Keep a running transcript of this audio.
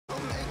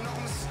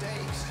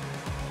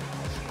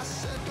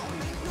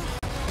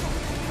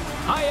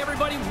Hi,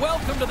 everybody.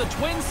 Welcome to the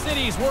Twin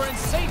Cities. We're in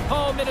St.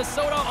 Paul,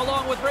 Minnesota,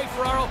 along with Ray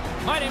Ferraro.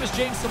 My name is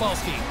James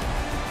Cebulski.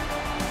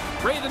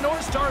 Ray, the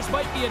North Stars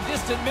might be a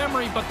distant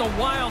memory, but the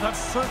Wild have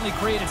certainly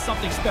created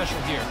something special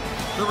here.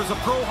 There was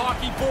a pro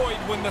hockey void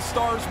when the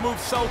Stars moved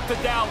south to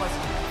Dallas,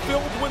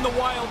 filled when the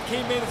Wild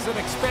came in as an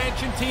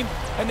expansion team,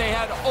 and they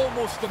had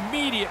almost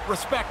immediate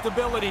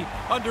respectability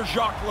under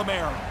Jacques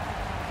Lemaire.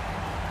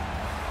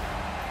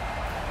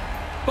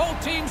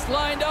 Both teams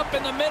lined up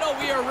in the middle.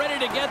 We are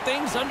ready to get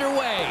things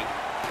underway.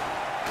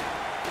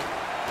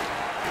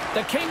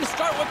 The Kings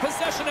start with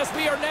possession as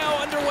we are now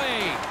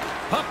underway.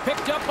 Puck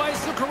picked up by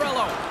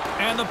Zuccarello,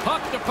 and the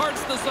puck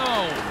departs the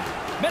zone.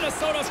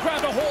 Minnesota's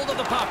grabbed a hold of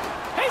the puck.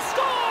 He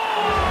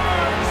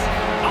scores!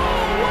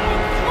 Oh, what a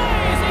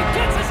play as he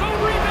gets his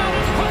own rebound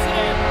and puts it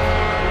in.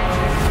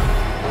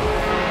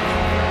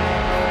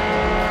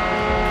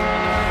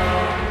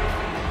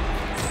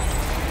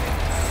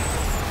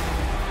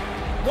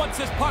 Once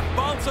his puck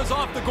bounces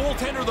off the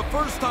goaltender the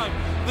first time,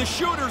 the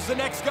shooter's the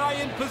next guy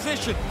in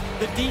position.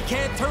 The D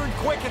can't turn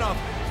quick enough,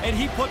 and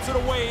he puts it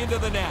away into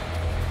the net.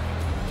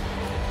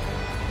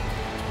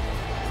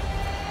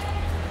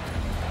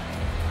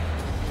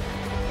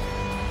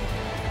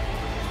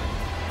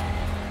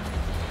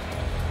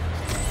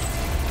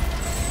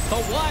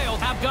 The Wild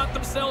have got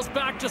themselves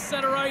back to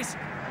center ice.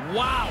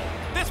 Wow.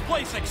 This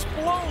place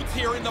explodes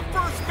here in the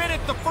first minute,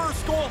 the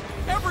first goal.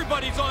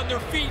 Everybody's on their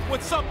feet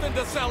with something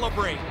to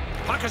celebrate.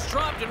 Puck is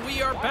dropped, and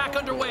we are back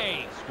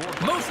underway.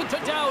 Moves it to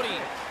Doughty,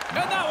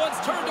 and that one's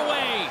turned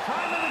away.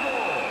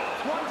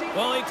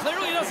 Well, he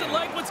clearly doesn't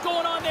like what's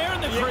going on there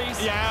in the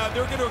crease. Yeah,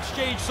 they're going to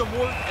exchange some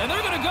work. And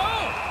they're going to go.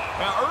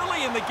 Now,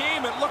 early in the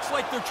game, it looks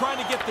like they're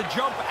trying to get the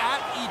jump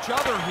at each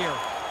other here.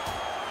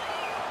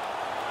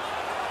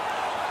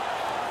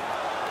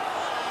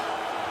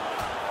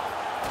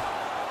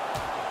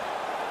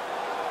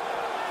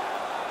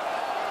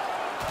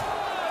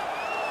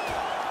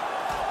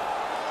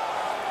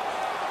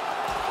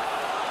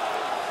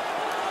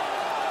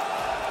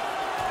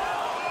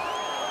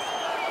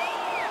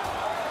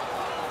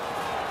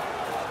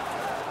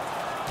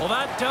 Well,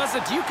 that does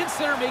it. Do you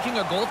consider making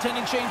a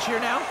goaltending change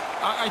here now?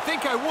 I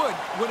think I would.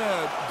 When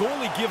a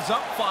goalie gives up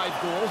 5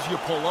 goals, you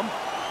pull him.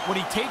 When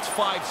he takes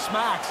 5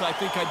 smacks, I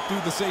think I'd do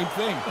the same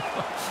thing.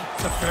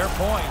 It's a fair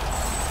point.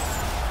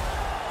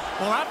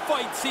 Well, that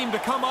fight seemed to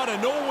come out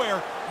of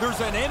nowhere. There's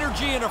an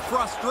energy and a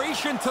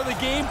frustration to the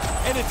game,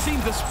 and it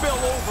seemed to spill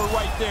over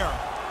right there.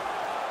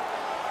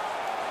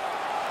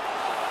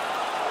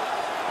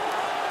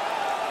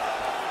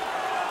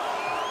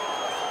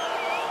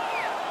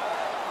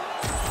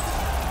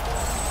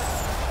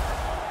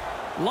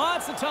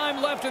 Lots of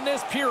time left in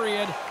this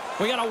period.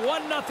 We got a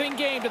 1-0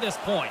 game to this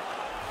point.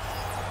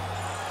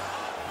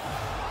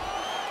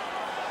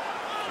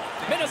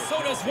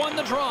 Minnesota's won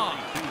the draw.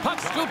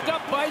 Puck scooped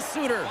up by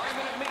Suter. And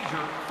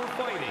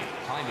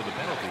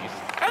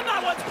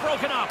that one's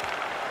broken up.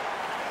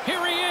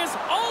 Here he is,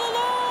 all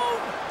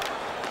alone.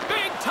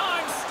 Big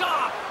time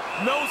stop.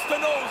 Nose to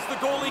nose, the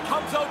goalie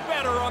comes out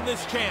better on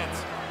this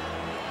chance.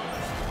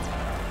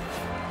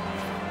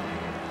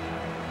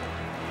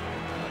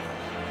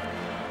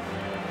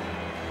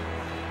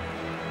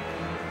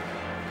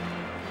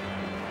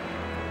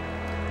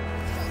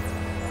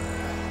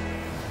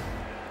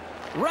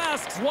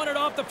 Rask's won it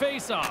off the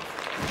faceoff.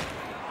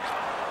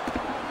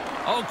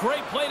 Oh,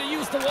 great play to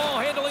use the wall,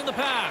 handling the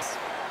pass.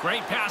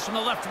 Great pass from the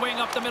left wing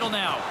up the middle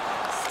now.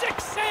 Stick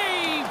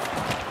save!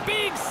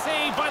 Big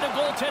save by the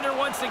goaltender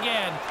once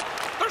again.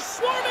 They're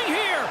swarming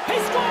here. He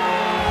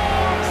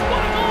scores!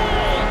 What a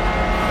goal!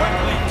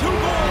 Quickly, 2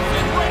 goals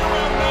in right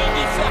around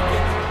 90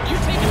 seconds. You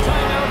take a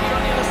timeout here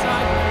on the other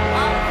side?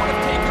 I would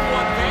have taken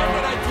one then,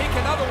 and I'd take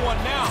another one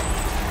now.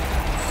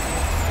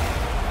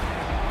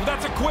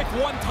 That's a quick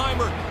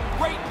one-timer.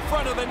 Right in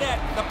front of the net.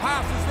 The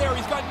pass is there.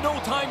 He's got no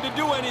time to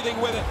do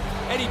anything with it.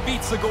 And he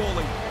beats the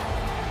goalie.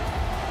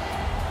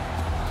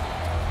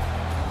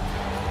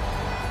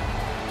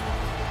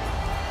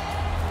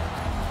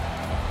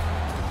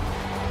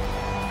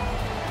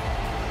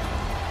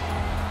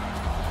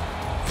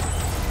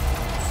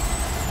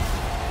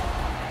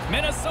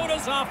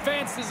 Minnesota's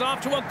offense is off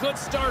to a good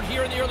start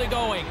here in the early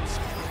goings.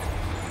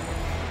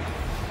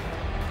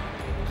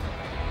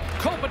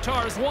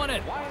 Kopitar's won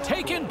it.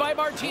 Taken by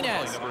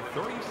Martinez. Number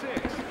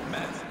 36,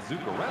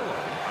 Zuccarello,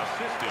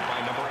 assisted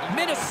by number 8.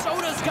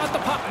 Minnesota's got the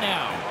puck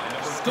now.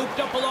 Scooped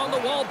up along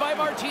the wall by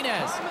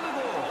Martinez.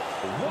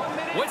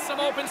 With some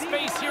open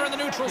space here in the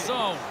neutral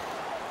zone.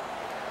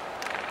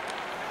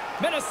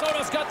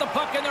 Minnesota's got the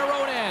puck in their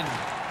own end.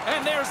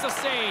 And there's the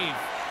save.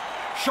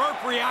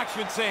 Sharp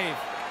reaction save.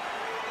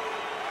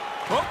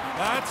 Oh,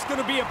 that's going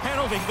to be a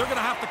penalty. They're going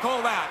to have to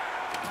call that.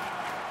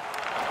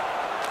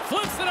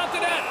 Flips it up the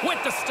net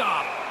with the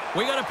stop.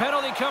 We got a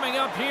penalty coming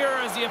up here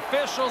as the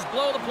officials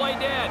blow the play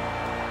dead.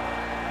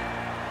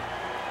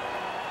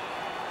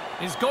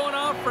 He's going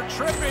off for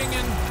tripping,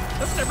 and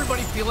doesn't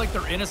everybody feel like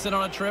they're innocent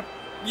on a trip?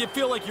 You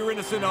feel like you're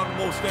innocent on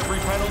most every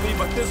penalty,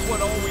 but this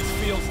one always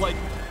feels like,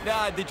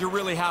 nah, did you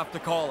really have to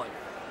call it?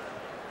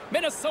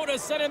 Minnesota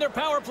sending their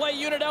power play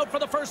unit out for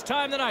the first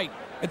time tonight.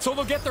 And so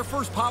they'll get their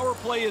first power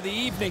play of the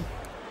evening.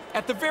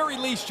 At the very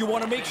least, you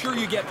want to make sure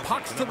you get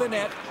pucks to the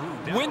net,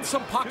 win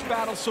some puck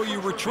battles so you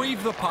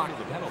retrieve the puck.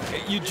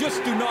 You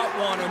just do not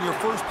want on your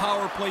first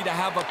power play to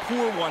have a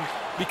poor one,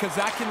 because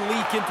that can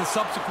leak into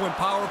subsequent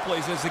power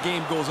plays as the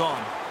game goes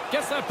on.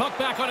 Gets that puck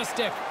back on a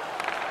stick.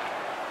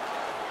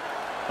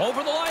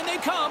 Over the line they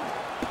come.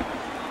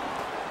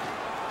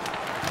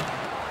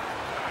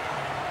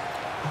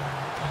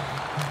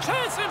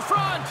 Chance in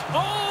front.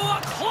 Oh,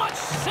 a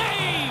clutch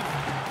save.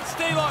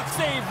 Stalock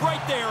save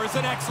right there is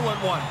an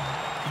excellent one.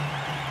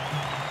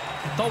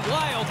 The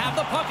Wild have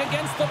the puck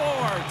against the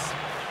boards.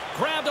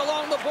 Grabbed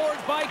along the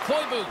boards by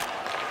Koivu.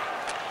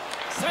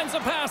 Sends a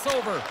pass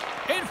over.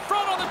 In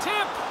front on the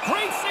tip.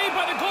 Great save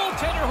by the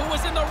goaltender, who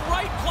was in the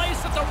right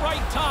place at the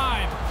right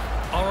time.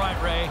 All right,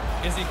 Ray.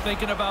 Is he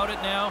thinking about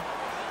it now?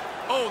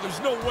 Oh,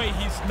 there's no way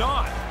he's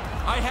not.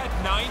 I had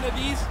 9 of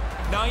these,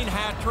 9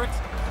 hat tricks,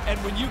 and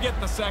when you get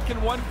the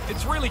second one,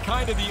 it's really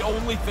kind of the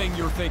only thing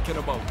you're thinking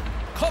about.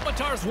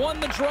 Kopitar's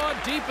won the draw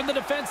deep in the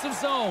defensive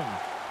zone.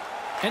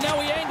 And now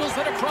he angles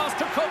it across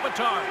to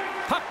Kopitar.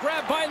 Puck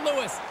grabbed by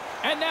Lewis.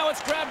 And now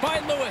it's grabbed by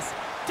Lewis.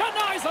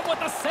 Denies him with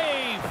the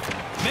save.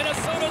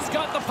 Minnesota's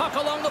got the puck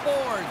along the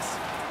boards.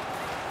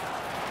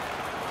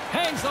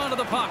 Hangs onto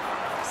the puck.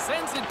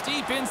 Sends it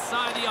deep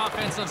inside the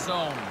offensive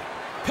zone.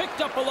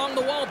 Picked up along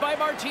the wall by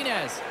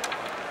Martinez.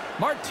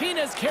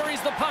 Martinez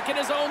carries the puck in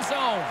his own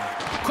zone.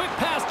 Quick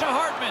pass to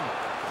Hartman.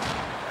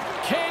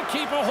 Can't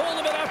keep a hold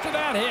of it after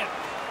that hit.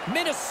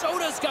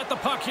 Minnesota's got the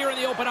puck here in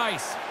the open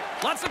ice.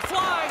 Lets it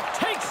fly.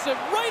 Takes it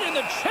right in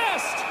the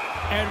chest.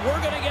 And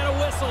we're going to get a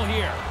whistle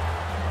here.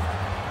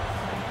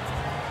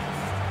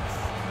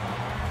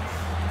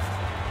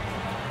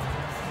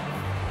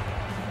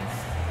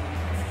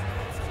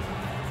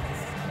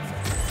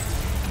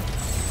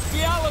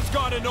 Fiala's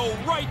got to know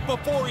right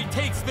before he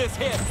takes this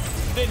hit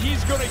that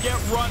he's going to get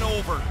run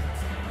over.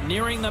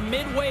 Nearing the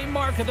midway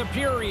mark of the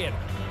period.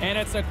 And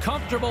it's a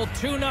comfortable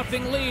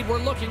 2-0 lead we're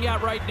looking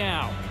at right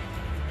now.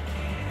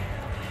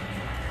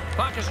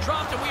 Puck is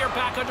dropped and we are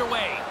back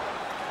underway.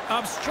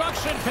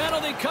 Obstruction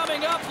penalty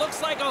coming up. Looks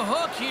like a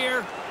hook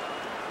here.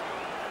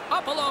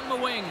 Up along the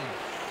wing.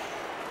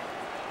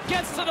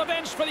 Gets to the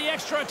bench for the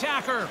extra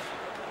attacker.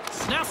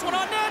 Snaps one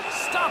on net.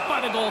 Stopped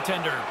by the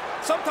goaltender.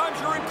 Sometimes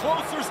you're in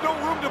close, there's no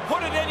room to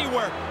put it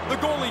anywhere. The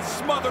goalie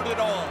smothered it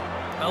all.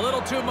 A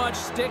little too much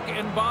stick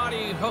and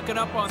body hooking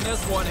up on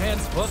this one,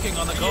 hence booking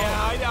on the goal.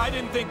 Yeah, I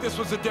didn't think this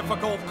was a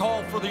difficult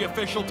call for the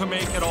official to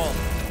make at all.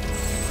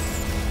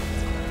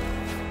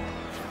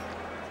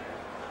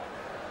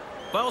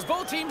 Well, as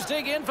both teams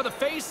dig in for the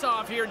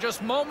face-off here,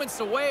 just moments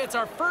away, it's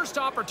our first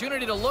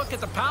opportunity to look at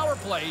the power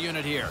play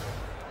unit here.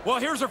 Well,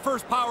 here's our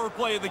first power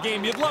play of the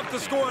game. You'd love to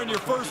score in your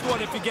first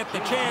one if you get the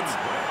chance,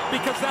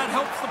 because that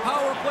helps the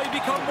power play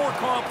become more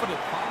confident.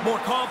 More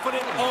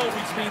confident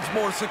always means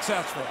more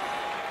successful.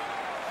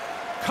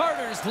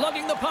 Carter's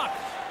lugging the puck.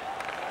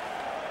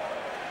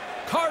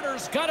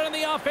 Carter's got it on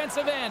the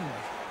offensive end.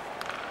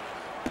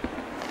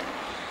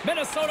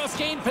 Minnesota's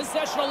gained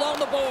possession along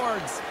the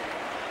boards.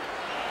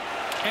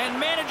 And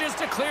manages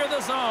to clear the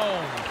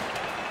zone.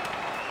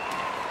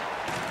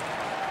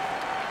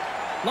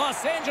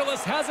 Los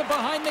Angeles has it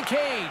behind the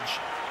cage.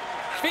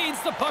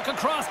 Feeds the puck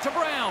across to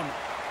Brown.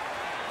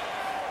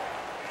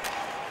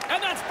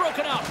 And that's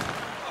broken up.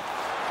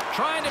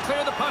 Trying to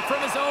clear the puck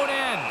from his own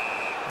end.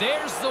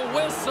 There's the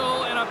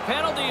whistle, and a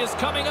penalty is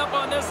coming up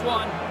on this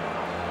one.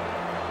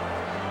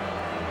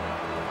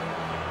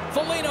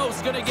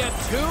 Foligno's going to get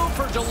 2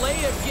 for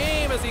delay of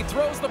game as he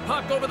throws the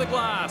puck over the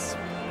glass.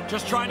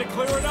 Just trying to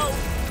clear it out.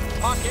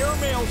 Puck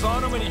airmails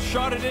on him, and he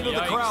shot it into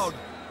the crowd.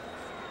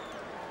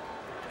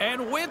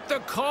 And with the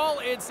call,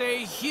 it's a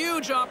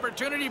huge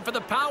opportunity for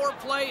the power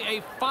play,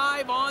 a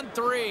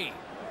 5-on-3.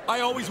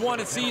 I always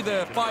want to see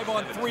the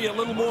 5-on-3 a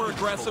little more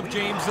aggressive,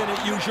 James, than it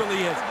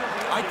usually is.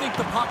 I think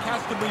the puck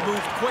has to be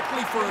moved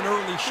quickly for an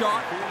early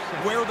shot,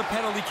 wear the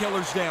penalty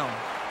killers down.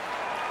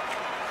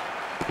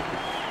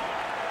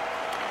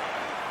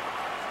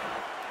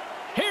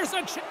 Here's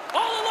a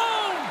all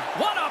alone.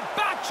 What a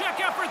back check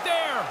effort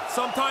there.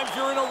 Sometimes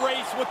you're in a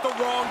race with the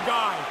wrong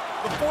guy.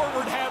 The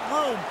forward had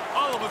room.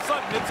 All of a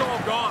sudden, it's all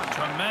gone.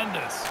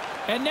 Tremendous.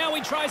 And now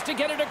he tries to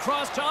get it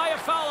across to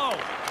Iafallo.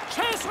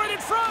 Chance right in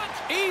front.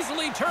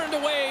 Easily turned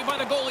away by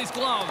the goalie's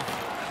glove.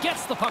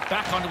 Gets the puck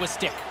back onto his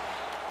stick.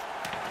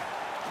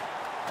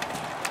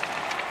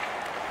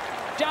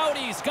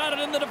 Doughty's got it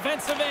in the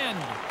defensive end.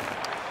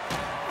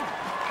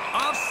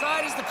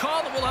 Offside is the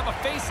call, and we'll have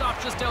a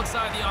face-off just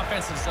outside the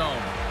offensive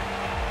zone.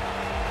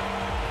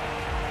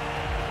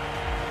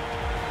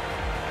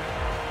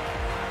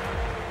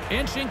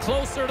 Inching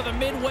closer to the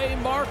midway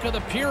mark of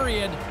the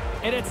period,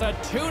 and it's a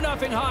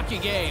 2-0 hockey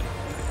game.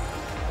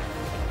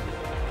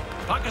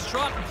 Puck is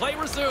dropped and play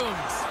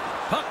resumes.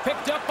 Puck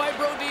picked up by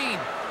Brodin.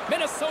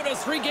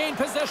 Minnesota's regained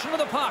possession of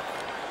the puck.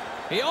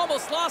 He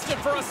almost lost it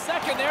for a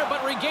second there,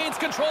 but regains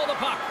control of the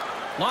puck.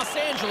 Los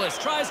Angeles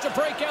tries to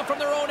break out from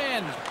their own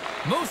end.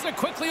 Moves it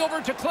quickly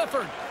over to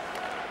Clifford.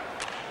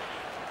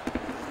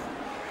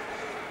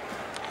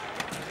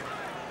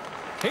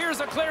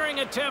 Here's a clearing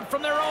attempt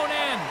from their own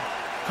end.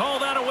 Call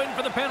that a win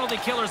for the penalty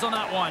killers on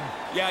that one.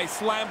 Yeah, he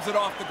slams it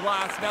off the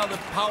glass. Now the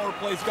power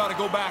play's got to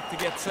go back to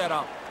get set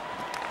up.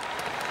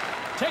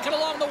 Taken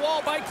along the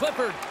wall by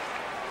Clifford.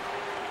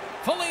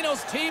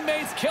 Foligno's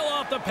teammates kill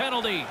off the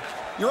penalty.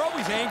 You're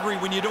always angry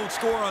when you don't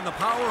score on the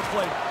power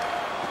play,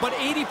 but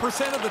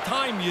 80% of the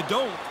time you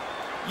don't.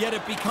 Yet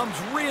it becomes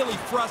really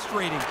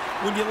frustrating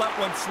when you let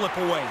one slip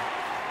away.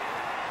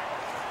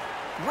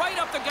 Right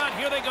up the gut,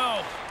 here they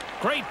go.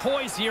 Great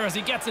poise here as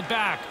he gets it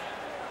back.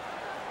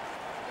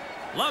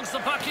 Lugs the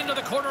puck into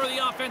the corner of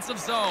the offensive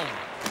zone.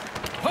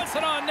 Puts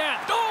it on net.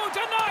 Oh,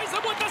 denies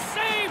him with the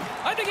save.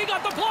 I think he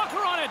got the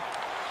blocker on it.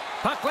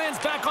 Puck lands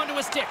back onto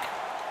his stick.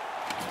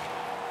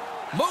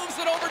 Moves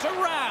it over to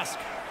Rask.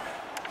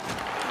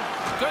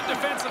 Good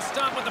defensive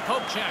stop with the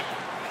poke check.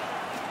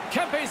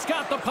 Kempe's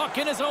got the puck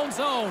in his own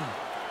zone.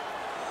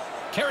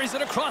 Carries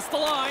it across the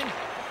line.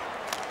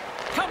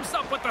 Comes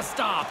up with the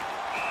stop.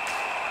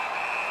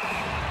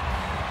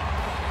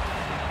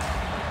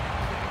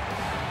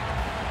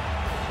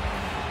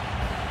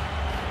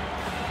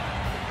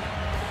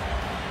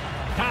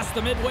 Past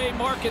the midway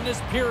mark in this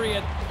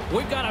period,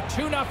 we've got a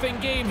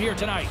 2-0 game here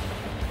tonight.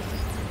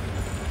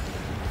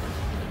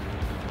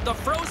 The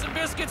frozen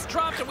biscuits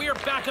dropped and we are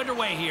back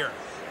underway here.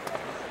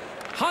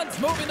 Hunt's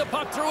moving the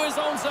puck through his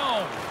own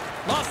zone.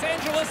 Los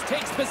Angeles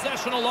takes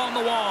possession along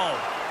the wall.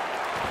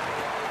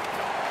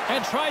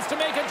 And tries to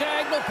make a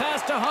diagonal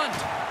pass to Hunt.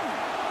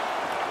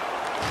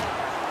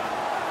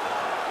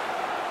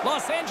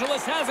 Los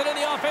Angeles has it in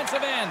the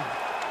offensive end.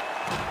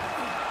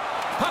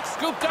 Puck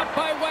scooped up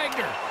by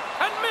Wagner.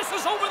 And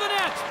misses over the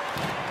net.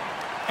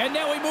 And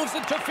now he moves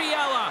it to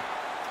Fiala.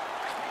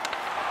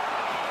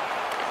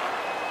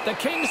 The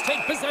Kings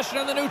take possession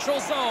in the neutral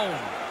zone.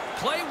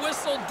 Play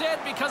whistle dead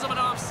because of an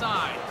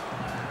offside.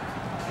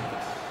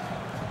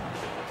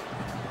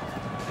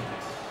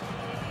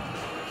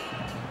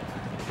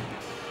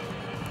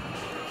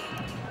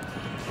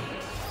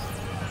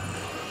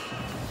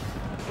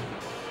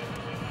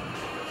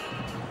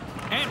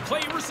 And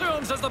play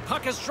resumes as the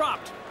puck is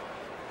dropped.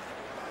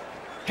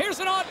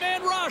 Here's an odd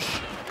man rush.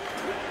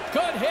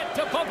 Good hit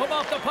to bump him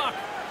off the puck.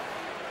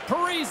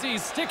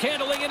 Parisi's stick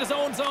handling in his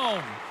own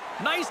zone.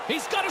 Nice.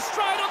 He's got a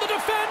stride on the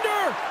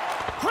defender.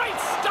 Great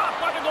stop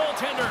by the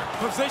goaltender.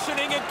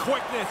 Positioning and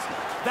quickness.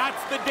 That's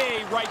the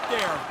day right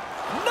there.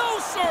 No,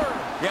 sir.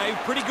 Yeah,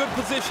 pretty good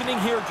positioning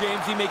here,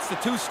 James. He makes the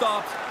 2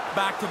 stops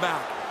back to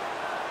back.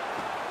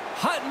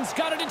 Hutton's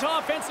got it into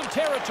offensive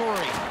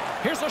territory.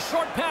 Here's a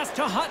short pass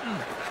to Hutton.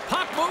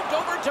 Puck moved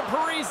over to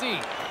Parisi.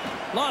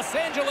 Los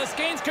Angeles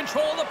gains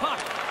control of the puck.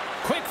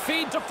 Quick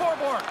feed to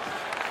Forborg.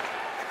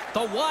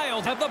 The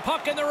Wild have the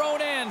puck in their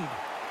own end.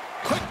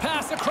 Quick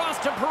pass across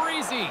to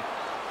Parisi.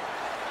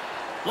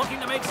 Looking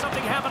to make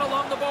something happen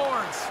along the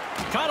boards.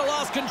 Kind of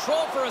lost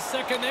control for a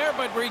second there,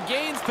 but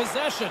regains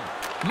possession.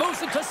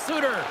 Moves it to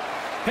Suter.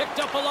 Picked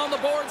up along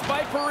the boards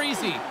by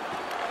Parisi.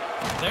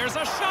 There's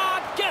a shot.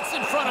 Gets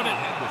in front of it.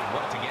 With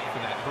what to get for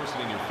that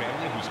person in your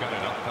family who's got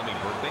an upcoming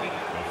birthday?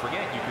 Don't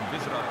forget, you can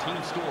visit our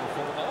team store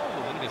for all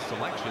the latest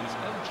selections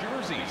of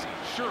jerseys,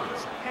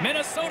 shirts.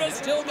 Minnesota's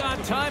still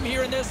got time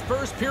here in this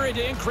first period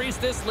to increase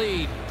this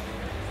lead.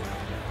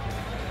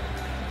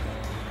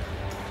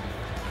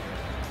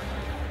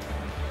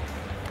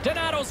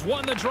 Donato's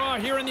won the draw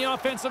here in the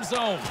offensive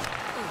zone.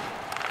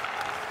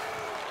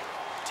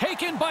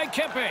 Taken by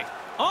Kempe.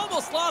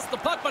 Almost lost the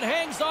puck, but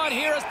hangs on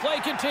here as play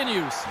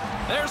continues.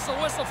 There's the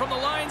whistle from the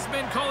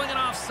linesman calling an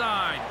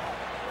offside.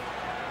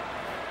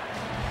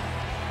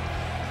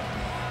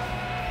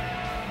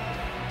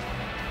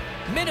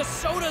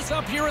 Minnesota's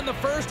up here in the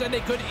first, and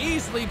they could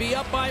easily be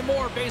up by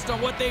more based on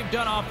what they've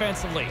done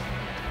offensively.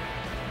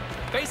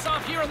 Face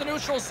off here in the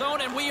neutral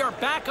zone, and we are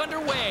back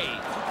underway.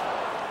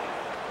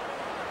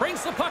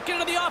 Brings the puck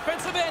into the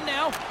offensive end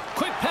now.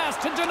 Quick pass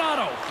to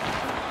Donato.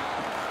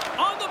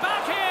 On the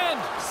backhand.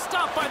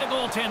 Stopped by the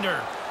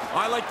goaltender.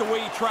 I like the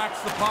way he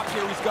tracks the puck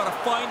here. He's got to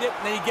find it,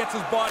 and then he gets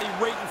his body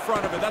right in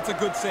front of it. That's a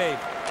good save.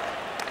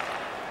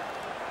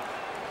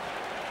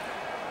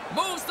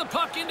 Moves the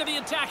puck into the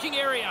attacking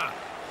area.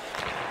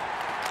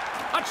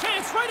 A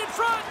chance right in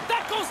front.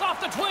 That goes off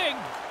the twig.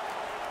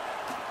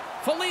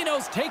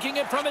 Foligno's taking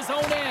it from his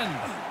own end.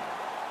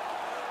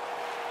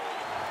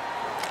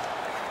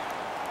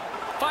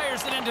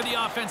 Fires it into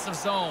the offensive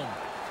zone.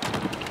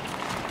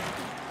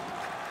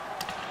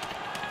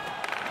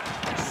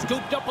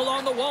 Scooped up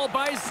along the wall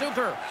by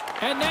Zucker.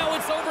 And now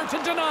it's over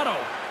to Donato.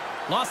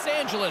 Los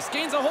Angeles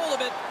gains a hold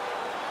of it.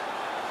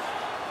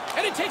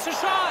 And he takes a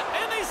shot,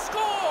 and they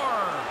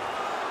score!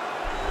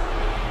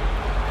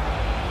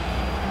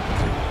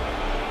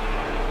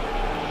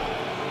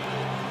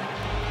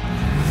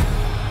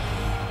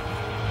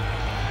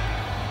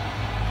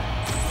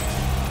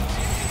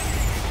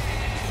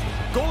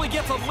 Goalie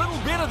gets a little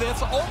bit of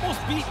this,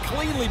 almost beat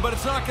cleanly, but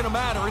it's not going to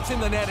matter. It's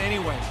in the net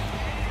anyway.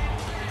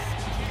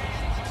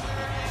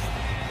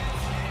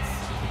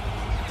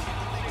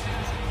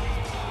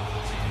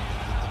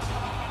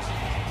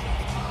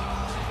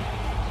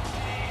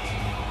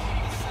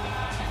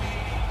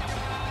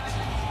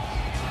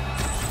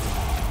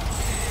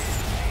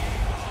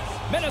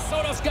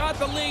 Minnesota's got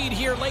the lead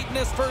here late in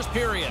this first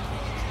period.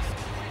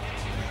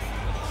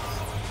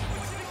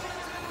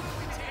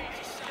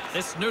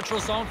 This neutral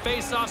zone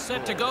face-off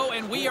set to go,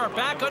 and we are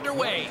back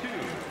underway.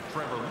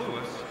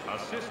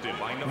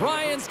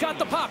 Ryan's got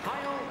the puck.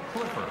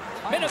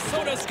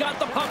 Minnesota's got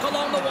the puck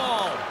along the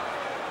wall.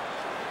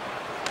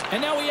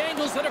 And now he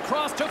angles it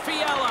across to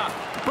Fiala.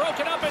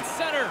 Broken up at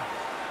center.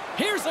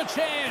 Here's a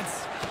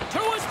chance. To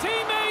his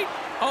teammate.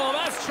 Oh,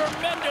 that's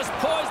tremendous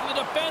poise in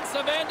the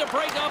defensive end to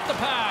break up the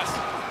pass.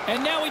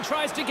 And now he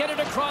tries to get it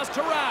across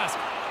to Rask.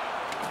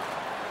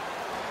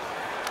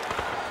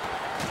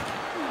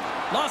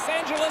 Los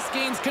Angeles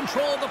gains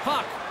control of the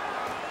puck.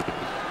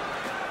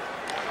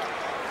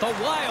 The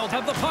Wild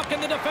have the puck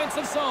in the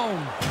defensive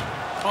zone.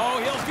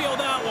 Oh, he'll feel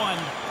that one.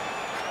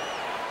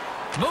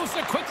 Moves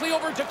it quickly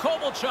over to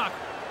Kovalchuk.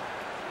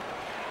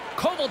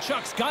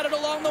 Kovalchuk's got it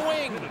along the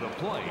wing.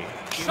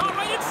 Shot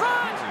right in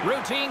front.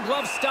 Routine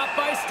glove stop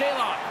by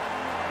Stalock.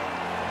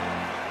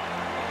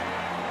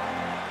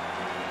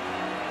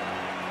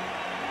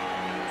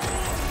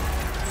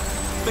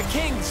 The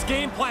Kings'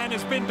 game plan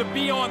has been to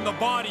be on the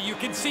body. You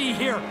can see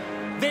here,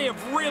 they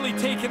have really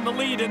taken the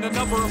lead in the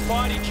number of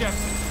body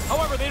checks.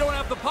 However, they don't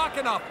have the puck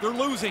enough. They're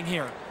losing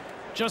here.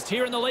 Just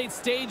here in the late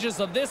stages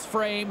of this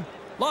frame,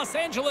 Los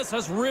Angeles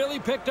has really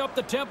picked up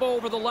the tempo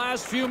over the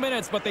last few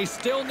minutes, but they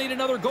still need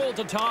another goal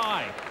to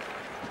tie.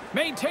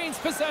 Maintains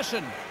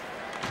possession.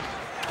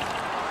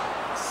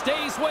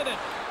 Stays with it.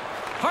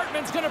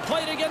 Hartman's going to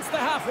play it against the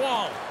half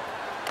wall.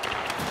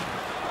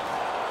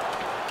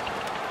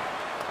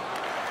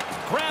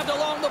 Grabbed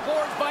along the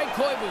boards by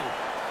Koivu.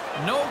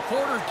 No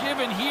quarter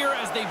given here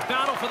as they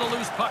battle for the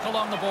loose puck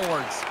along the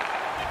boards.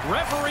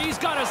 Referee's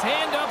got his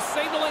hand up,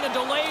 signaling a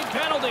delayed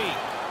penalty.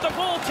 The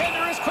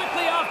goaltender is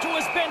quickly off to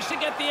his bench to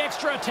get the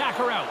extra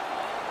attacker out.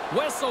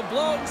 Whistle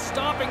blown,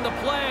 stopping the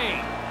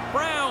play.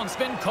 Brown's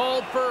been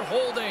called for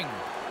holding.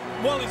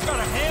 Well, he's got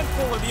a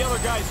handful of the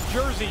other guy's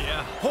jersey.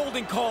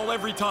 Holding call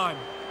every time.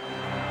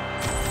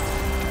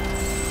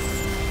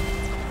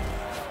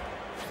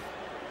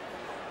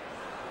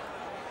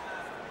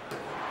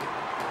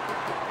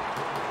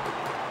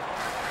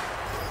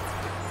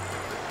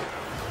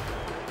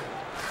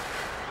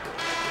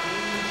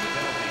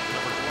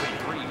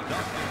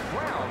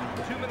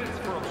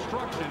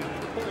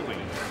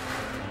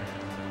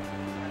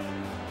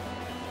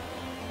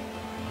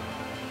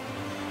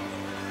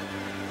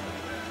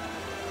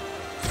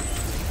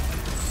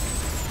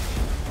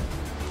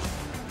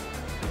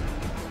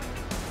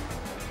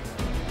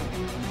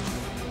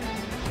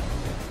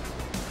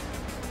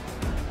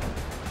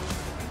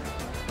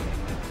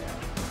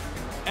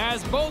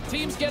 As both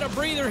teams get a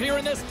breather here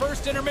in this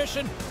first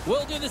intermission,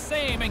 we'll do the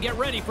same and get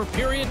ready for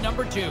period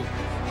number 2.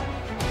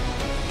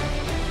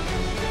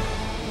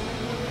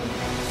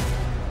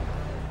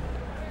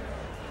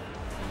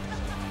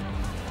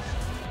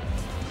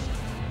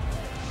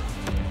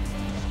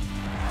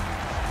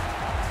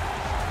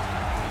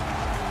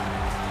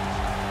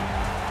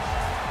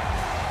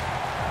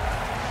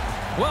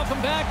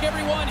 Welcome back,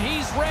 everyone.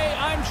 He's Ray.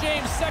 I'm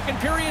James. Second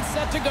period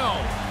set to go.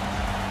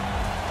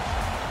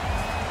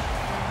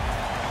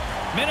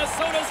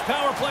 Minnesota's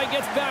power play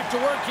gets back to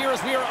work here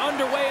as we are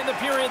underway in the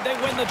period. They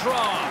win the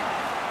draw.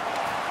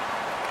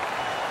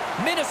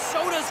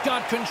 Minnesota's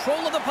got control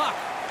of the puck.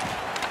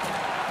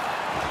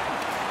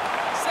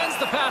 Sends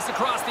the pass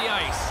across the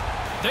ice.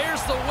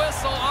 There's the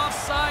whistle.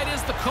 Offside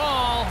is the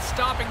call,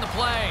 stopping the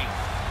play.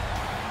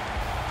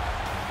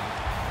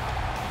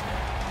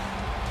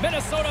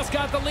 Minnesota's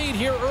got the lead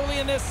here early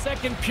in this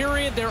second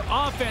period. Their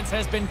offense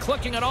has been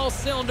clicking on all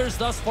cylinders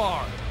thus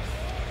far.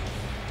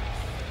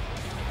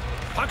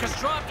 Puck is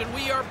dropped, and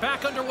we are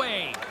back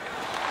underway.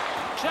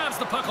 Jabs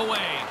the puck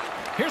away.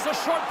 Here's a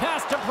short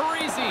pass to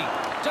Parisi.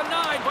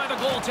 Denied by the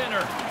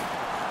goaltender.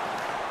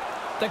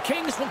 The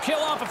Kings will kill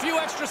off a few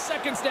extra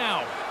seconds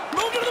now.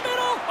 Move to the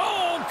middle.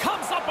 Oh,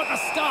 comes up with a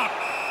stop.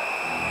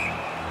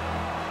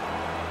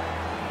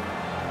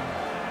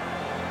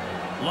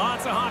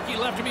 Lots of hockey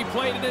left to be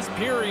played in this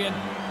period.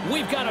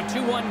 We've got a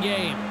 2-1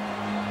 game.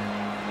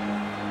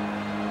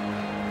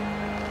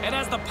 And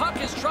as the puck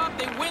is dropped,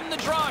 they win the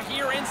draw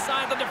here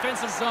inside the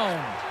defensive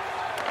zone.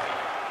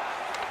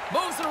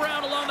 Moves it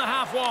around along the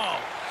half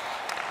wall.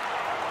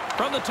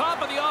 From the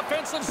top of the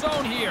offensive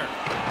zone here.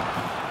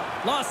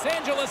 Los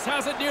Angeles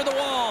has it near the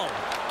wall.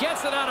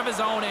 Gets it out of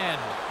his own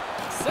end.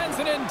 Sends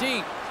it in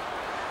deep.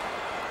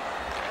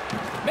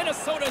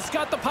 Minnesota's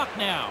got the puck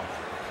now.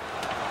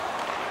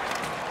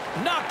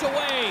 Knocked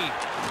away.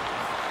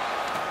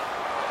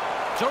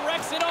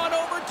 Directs it on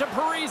over to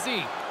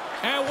Parisi.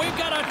 And we've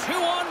got a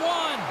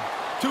 2-on-1.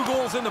 2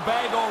 goals in the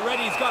bag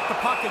already. He's got the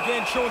puck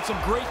again, showing some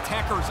great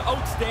techers.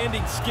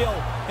 Outstanding skill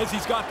as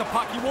he's got the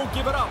puck. He won't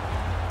give it up.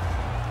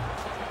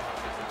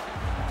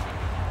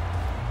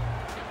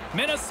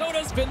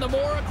 Minnesota's been the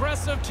more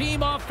aggressive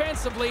team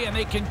offensively, and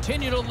they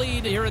continue to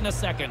lead here in the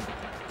second.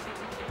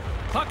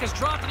 Puck is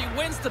dropped, and he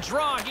wins the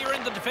draw here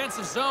in the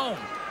defensive zone.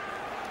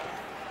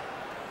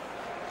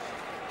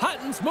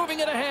 Hutton's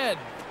moving it ahead.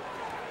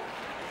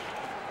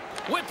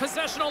 With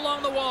possession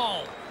along the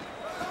wall.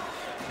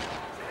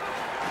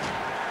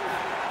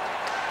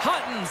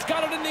 Hutton's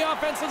got it in the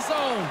offensive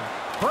zone.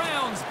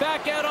 Browns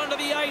back out onto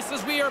the ice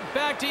as we are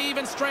back to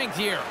even strength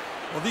here.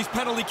 Well, these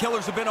penalty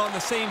killers have been on the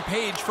same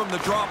page from the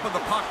drop of the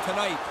puck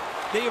tonight.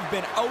 They have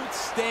been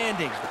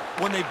outstanding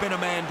when they've been a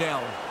man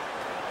down.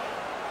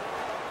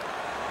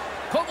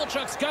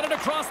 Kovalchuk's got it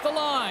across the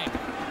line.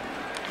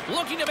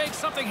 Looking to make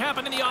something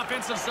happen in the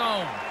offensive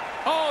zone.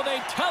 Oh, they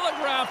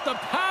telegraphed the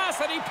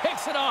pass, and he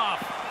picks it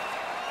off.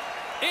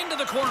 Into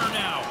the corner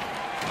now.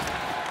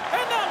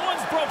 And that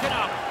one's broken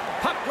up.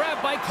 Puck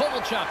grabbed by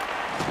Kovalchuk.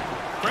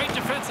 Great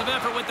defensive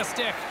effort with the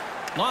stick.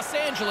 Los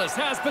Angeles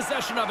has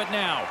possession of it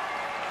now.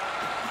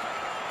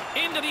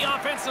 Into the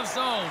offensive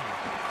zone.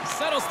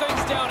 Settles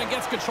things down and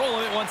gets control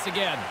of it once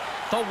again.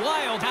 The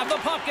Wild have the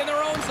puck in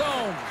their own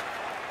zone.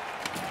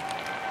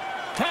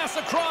 Pass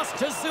across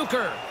to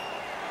Zucker.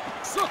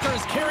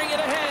 Zucker's carrying it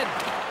ahead.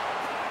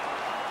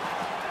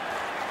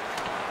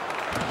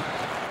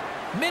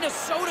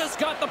 Minnesota's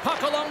got the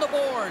puck along the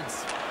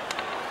boards.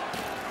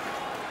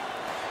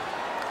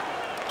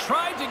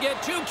 Tried to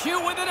get too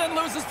cute with it and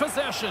loses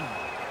possession.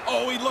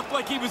 Oh, he looked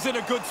like he was in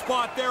a good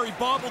spot there. He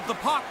bobbled the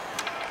puck.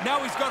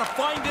 Now he's got to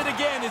find it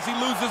again as he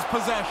loses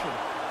possession.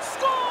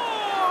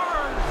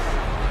 Score!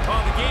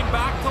 Oh, the game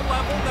back to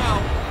level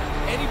now.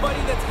 Anybody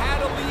that's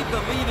had a lead,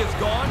 the lead is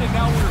gone, and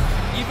now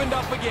we're evened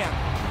up again.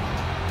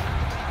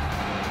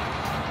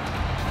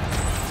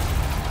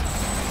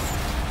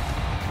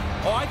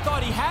 Oh, I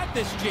thought he had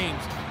this,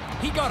 James.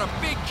 He got a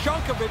big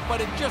chunk of it,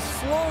 but it just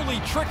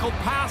slowly trickled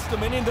past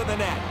him and into the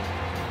net.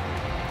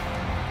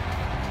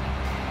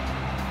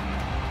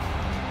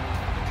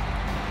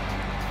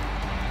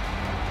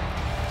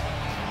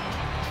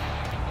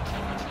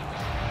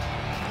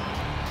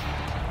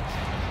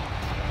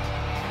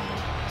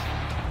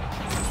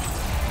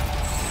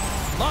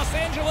 Los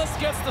Angeles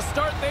gets the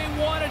start they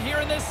wanted here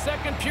in this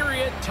second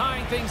period,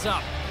 tying things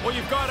up. Well,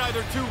 you've got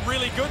either two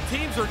really good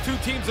teams or two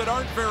teams that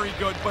aren't very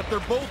good, but they're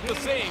both the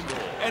same,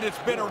 and it's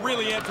been a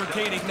really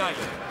entertaining night.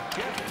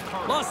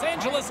 Los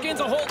Angeles gains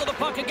a hold of the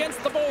puck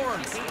against the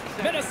boards.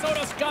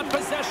 Minnesota's got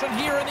possession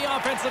here in the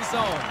offensive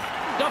zone.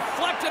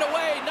 Deflected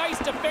away. Nice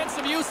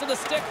defensive use of the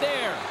stick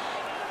there.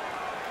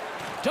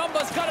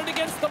 Dumba's got it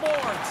against the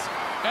boards.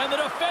 And the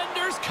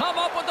defenders come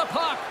up with the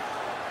puck.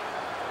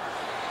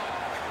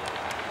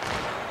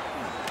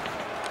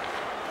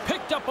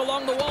 Picked up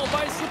along the wall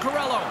by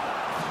Zuccarello.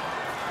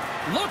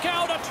 Look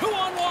out, a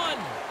 2-on-1.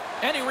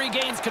 And he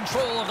regains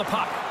control of the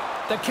puck.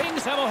 The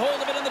Kings have a hold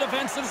of it in the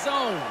defensive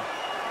zone.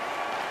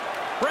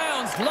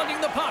 Brown's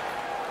lugging the puck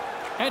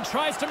and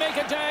tries to make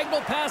a diagonal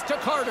pass to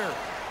Carter.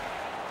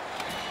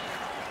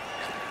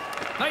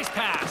 Nice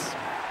pass.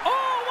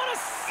 Oh, what a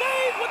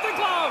save with the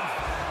glove!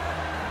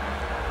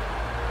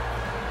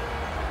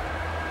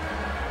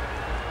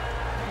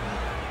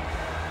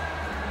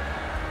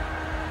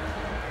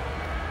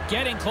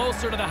 Getting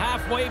closer to the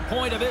halfway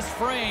point of this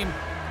frame.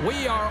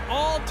 We are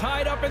all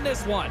tied up in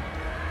this one.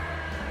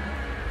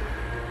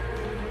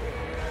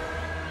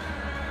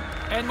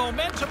 And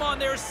momentum on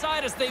their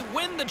side as they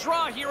win the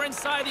draw here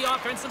inside the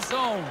offensive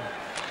zone.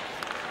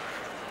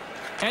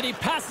 And he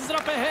passes it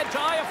up ahead to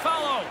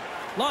Iafallo.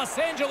 Los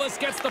Angeles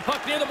gets the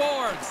puck near the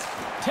boards.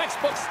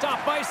 Textbook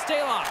stop by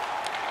Stalock.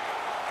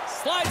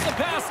 Slides the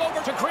pass over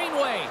to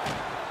Greenway.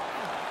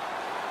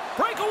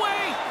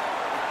 Breakaway.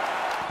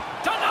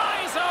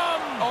 Denies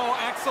him. Oh,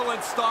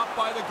 excellent stop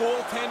by the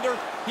goaltender.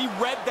 He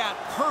read that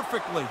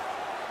perfectly.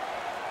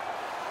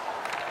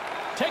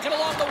 Taken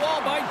along the wall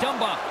by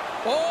Dumba.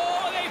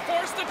 Oh, they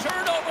forced the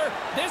turnover.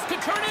 This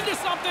could turn into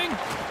something.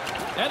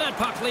 And that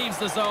puck leaves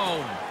the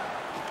zone.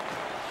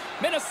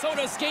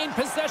 Minnesota's gained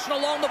possession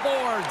along the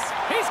boards.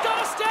 He's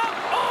got a step.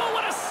 Oh,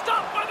 what a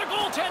stop by the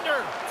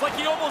goaltender. It's like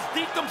he almost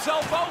deked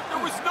himself out.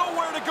 There was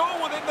nowhere to go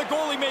with it, and the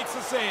goalie makes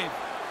a save.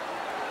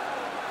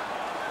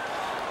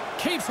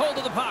 Keeps hold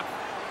of the puck.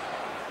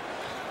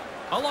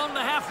 Along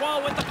the half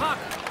wall with the puck.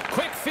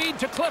 Quick feed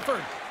to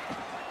Clifford.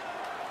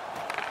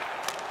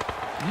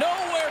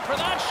 Nowhere for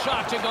that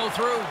shot to go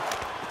through.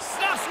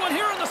 Snaps one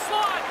here in the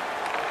slot.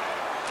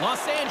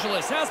 Los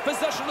Angeles has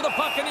possession of the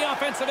puck in the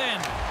offensive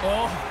end.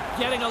 Oh,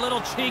 getting a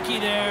little cheeky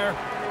there.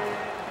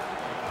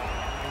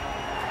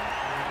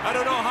 I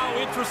don't know how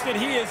interested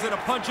he is in a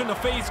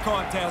punch-in-the-face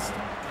contest.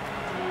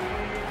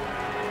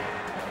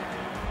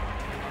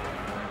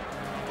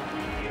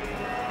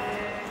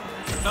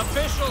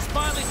 Officials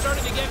finally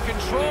starting to get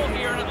control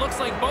here, and it looks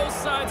like both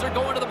sides are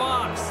going to the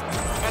box.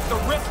 At the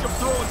risk of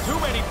throwing too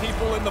many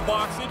people in the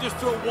box, they just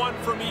throw one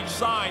from each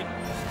side.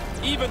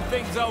 Even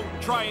things out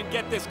and try and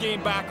get this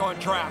game back on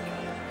track.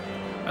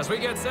 As we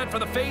get set for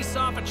the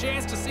face-off, a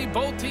chance to see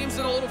both teams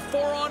in a little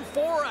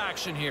 4-on-4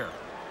 action here.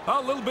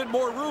 A little bit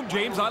more room,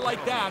 James. I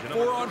like that.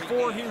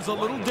 4-on-4 here's a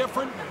little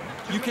different.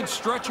 You can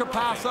stretch a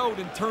pass out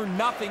and turn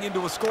nothing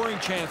into a scoring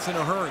chance in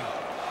a hurry.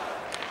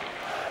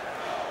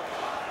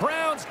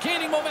 Browns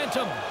gaining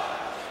momentum.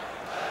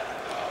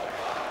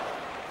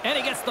 And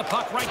he gets the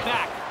puck right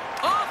back.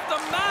 Off the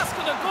mask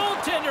of the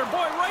goaltender.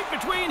 Boy, right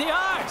between the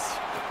eyes.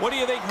 What do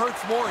you think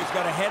hurts more? He's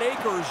got a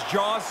headache or his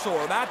jaw's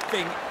sore? That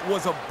thing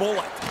was a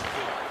bullet.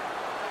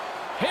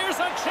 Here's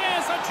a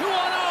chance, a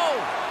 2-on-0.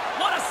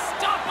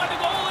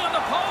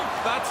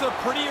 a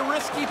pretty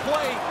risky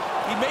play.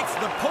 He makes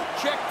the poke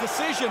check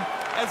decision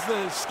as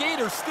the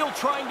skater's still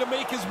trying to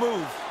make his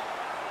move.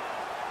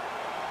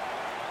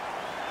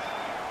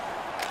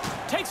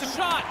 Takes a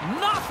shot.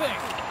 Nothing.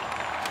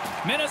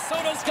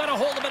 Minnesota's got a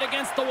hold of it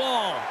against the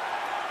wall.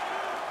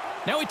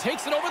 Now he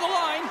takes it over the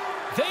line.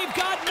 They've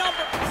got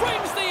number.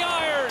 Rings the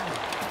iron.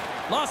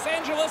 Los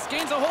Angeles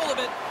gains a hold of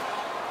it.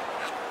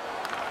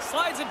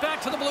 Slides it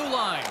back to the blue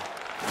line.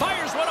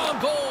 Fires one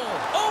on goal.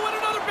 Oh, and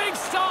another big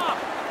stop.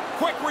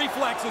 Quick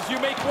reflexes. You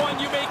make one,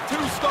 you make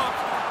two stops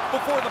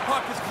before the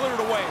puck is cleared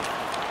away.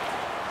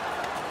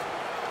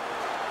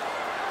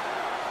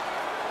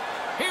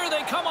 Here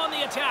they come on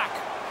the attack.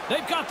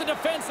 They've got the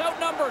defense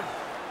outnumbered.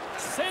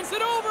 Sends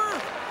it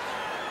over.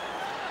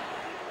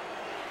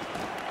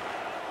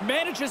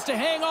 Manages to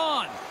hang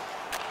on.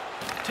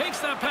 Takes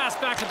that pass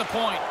back at the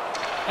point.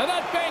 And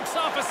that banks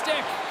off a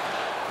stick.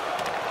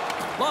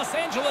 Los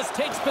Angeles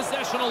takes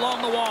possession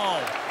along the wall.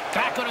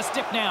 Back on a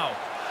stick now.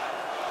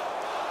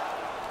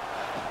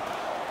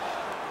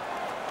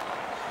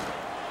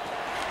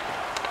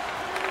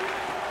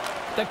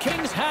 The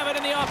Kings have it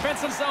in the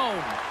offensive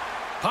zone.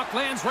 Puck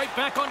lands right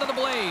back onto the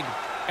blade.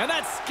 And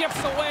that skips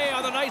away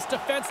on a nice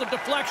defensive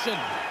deflection.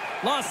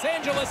 Los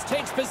Angeles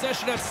takes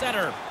possession at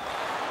center.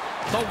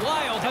 The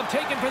Wild have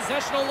taken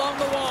possession along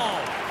the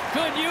wall.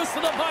 Good use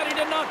of the body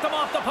to knock them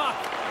off the puck.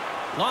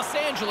 Los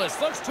Angeles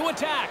looks to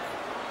attack.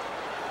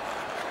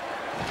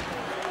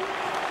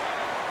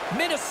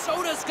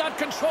 Minnesota's got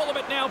control of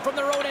it now from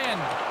their own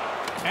end.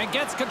 And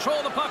gets control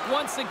of the puck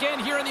once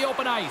again here in the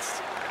open ice.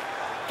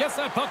 Gets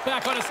that puck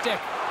back on a stick.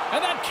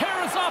 And that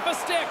carries off a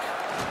stick.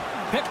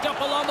 Picked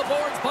up along the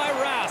boards by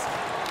Rask.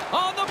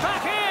 On the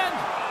backhand.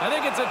 I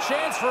think it's a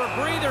chance for a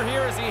breather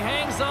here as he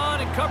hangs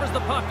on and covers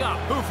the puck up.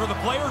 Who, for the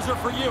players or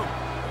for you?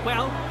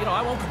 Well, you know,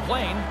 I won't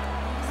complain.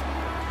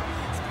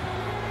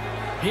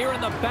 Here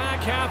in the back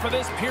half of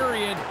this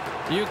period,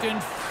 you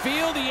can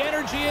feel the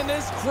energy in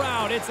this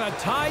crowd. It's a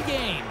tie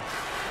game.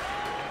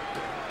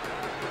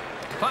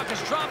 Puck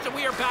is dropped and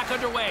we are back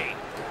underway.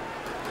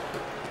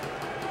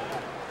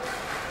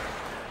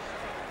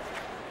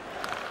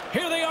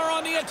 Here they are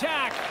on the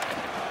attack.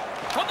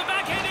 On the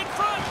backhand in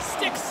front.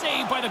 Stick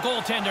saved by the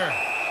goaltender.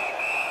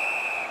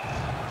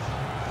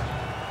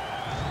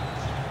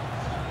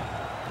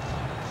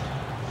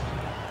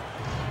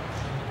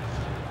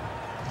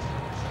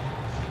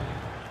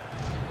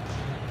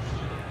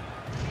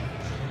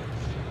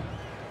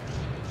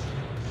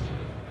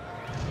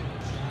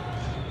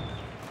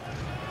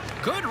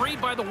 Good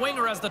read by the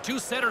winger as the two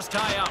setters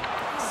tie up.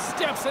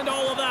 Steps into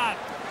all of that.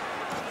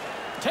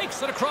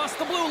 Takes it across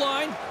the blue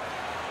line.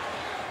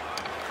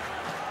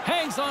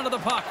 Hangs onto the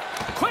puck.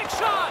 Quick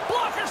shot.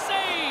 Blocker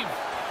save.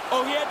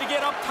 Oh, he had to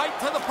get up tight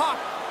to the puck.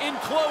 In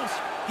close.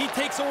 He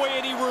takes away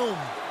any room.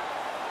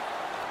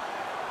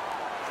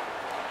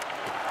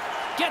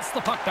 Gets the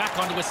puck back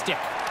onto his stick.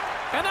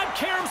 And that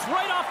caroms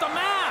right off the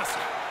mask.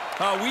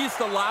 We used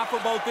to laugh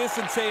about this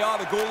and say,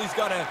 the goalie's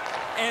got to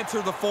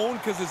answer the phone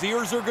because his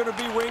ears are going to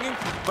be ringing.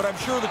 But I'm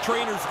sure the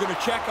trainer's going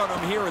to check on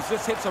him here as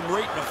this hits him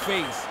right in the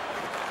face.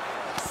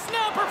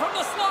 Snapper from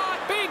the slot.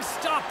 Big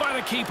stop by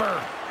the keeper.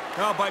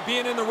 Now, by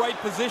being in the right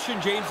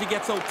position, James, he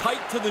gets so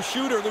tight to the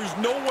shooter, there's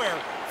nowhere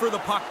for the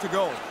puck to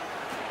go.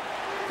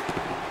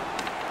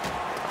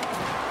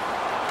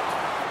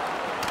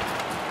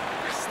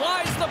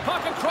 Slides the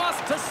puck across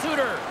to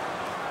Suter.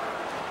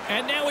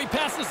 And now he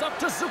passes up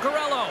to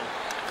Zuccarello.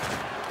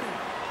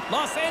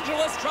 Los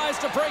Angeles tries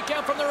to break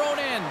out from their own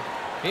end.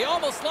 He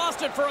almost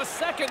lost it for a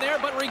second there,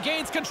 but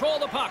regains control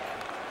of the puck.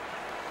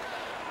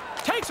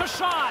 Takes a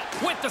shot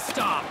with the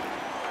stop.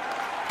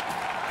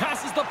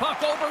 Passes the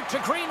puck over to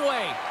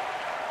Greenway.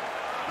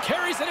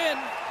 Carries it in.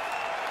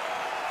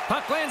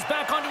 Puck lands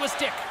back onto his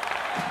stick.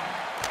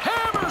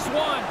 Hammers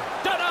one.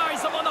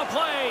 Denies him on the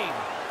play.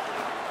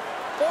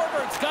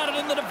 Forward's got it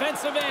in the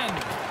defensive end.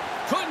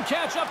 Couldn't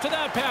catch up to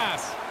that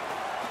pass.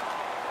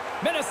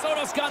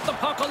 Minnesota's got the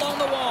puck along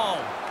the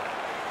wall.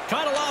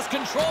 Kind of lost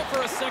control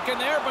for a second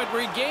there, but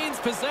regains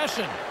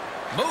possession.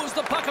 Moves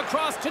the puck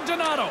across to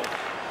Donato.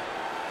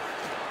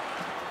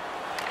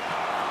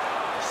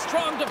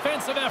 Strong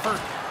defensive effort.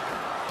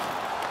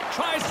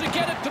 Tries to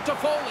get it to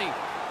Toffoli.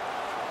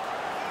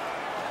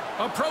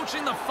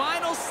 Approaching the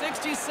final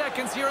 60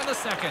 seconds here in the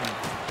second.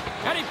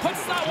 And he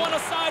puts that one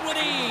aside with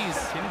ease.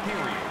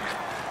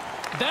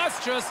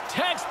 That's just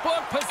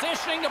textbook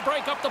positioning to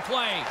break up the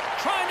play.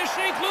 Trying to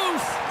shake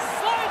loose.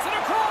 Slides it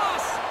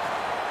across.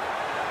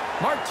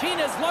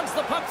 Martinez lugs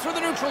the puck through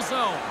the neutral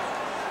zone.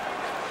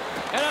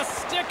 And a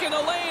stick in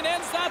the lane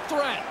ends that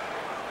threat.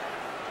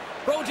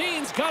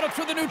 Brodin's got it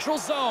through the neutral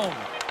zone.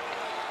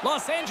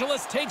 Los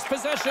Angeles takes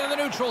possession of the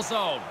neutral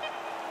zone.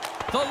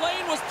 The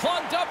lane was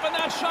plugged up and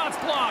that shot's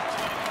blocked.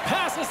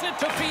 Passes it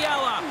to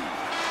Fiala.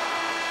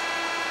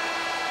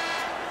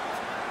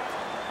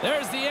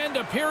 There's the end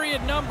of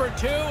period number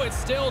 2. It's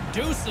still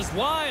deuces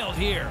wild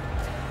here.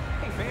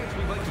 Hey fans,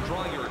 we'd like to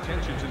draw your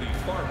attention to the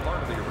far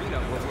part of the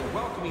arena where we're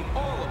welcoming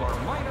all of our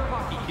minor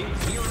hockey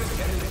kids here in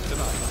attendance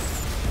tonight.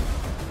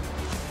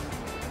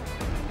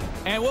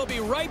 And we'll be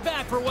right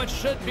back for what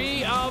should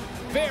be a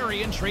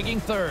very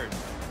intriguing third.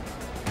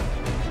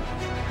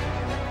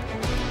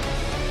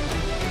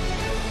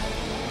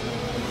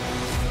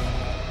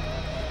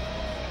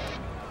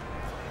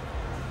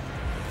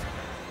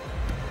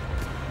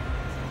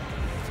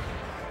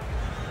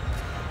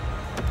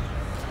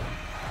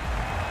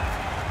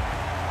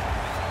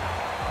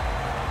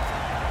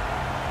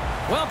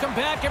 Welcome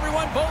back,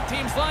 everyone. Both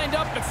teams lined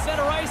up at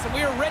center ice, and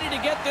we are ready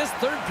to get this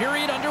third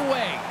period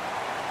underway.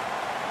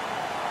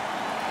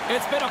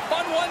 It's been a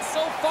fun one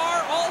so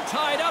far, all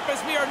tied up as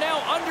we are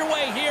now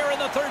underway here in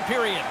the third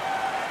period.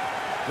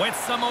 With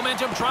some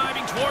momentum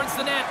driving towards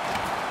the net.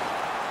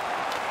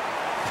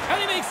 And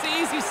he makes the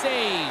easy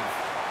save.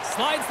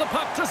 Slides the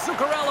puck to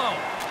Zuccarello.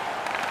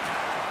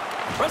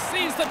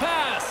 Receives the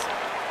pass.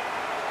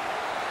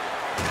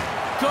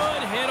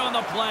 Good hit on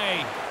the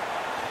play.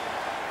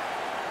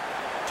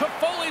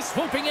 Toffoli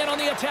swooping in on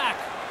the attack.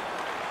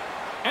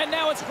 And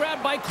now it's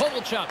grabbed by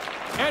Kovalchuk.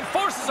 And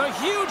forces a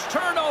huge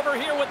turnover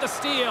here with the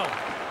steal.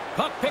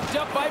 Puck picked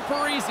up by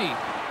Parisi.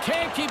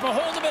 Can't keep a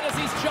hold of it as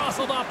he's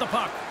jostled off the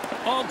puck.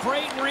 Oh,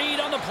 great read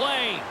on the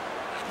play.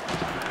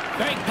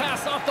 Bank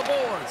pass off the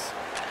boards.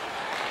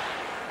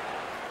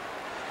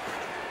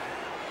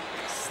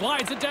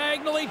 Slides it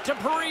diagonally to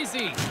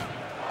Parisi.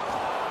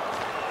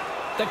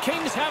 The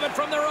Kings have it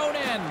from their own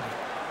end.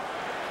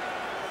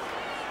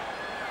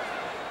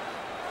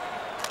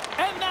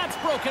 And that's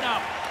broken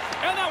up.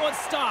 And that one's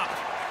stopped.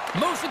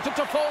 Moves it to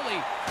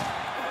Toffoli.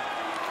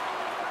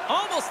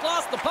 Almost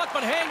lost the puck,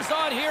 but hangs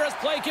on here as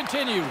play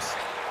continues.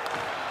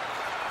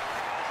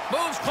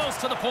 Moves close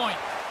to the point.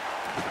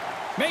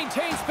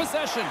 Maintains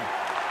possession.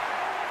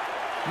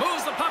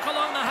 Moves the puck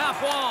along the half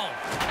wall.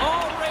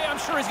 Oh, Ray,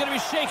 I'm sure he's going to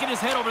be shaking his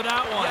head over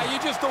that one. Yeah,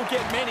 you just don't get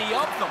many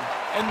of them.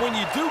 And when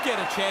you do get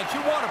a chance,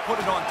 you want to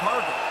put it on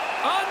target.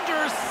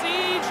 Under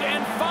siege,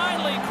 and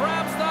finally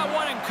grabs that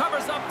one and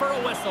covers up for a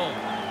whistle.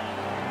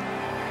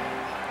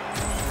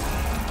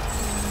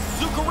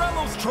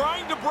 Zuccarello's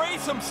trying to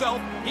brace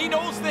himself. He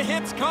knows the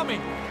hit's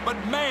coming, but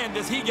man,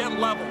 does he get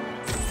level.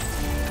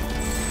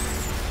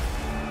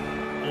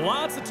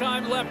 Lots of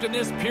time left in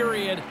this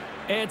period.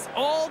 It's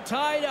all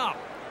tied up.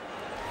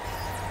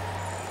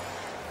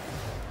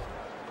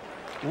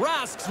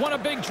 Rasks won a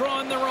big draw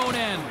in their own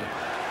end.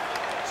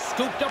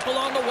 Scooped up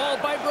along the wall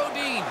by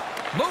Brodin.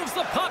 Moves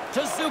the puck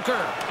to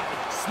Zucker.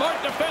 Smart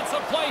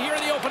defensive play here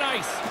in the open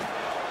ice.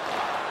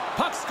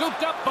 Puck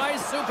scooped up by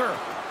Zucker.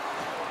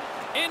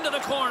 Into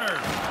the corner.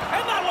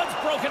 And that one's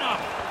broken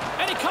up.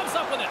 And he comes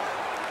up with it.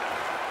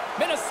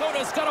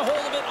 Minnesota's got a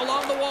hold of it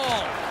along the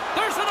wall.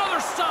 There's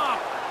another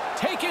stop.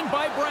 Taken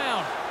by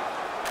Brown.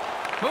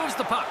 Moves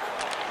the puck.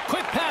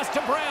 Quick pass to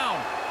Brown.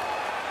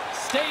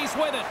 Stays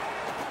with it.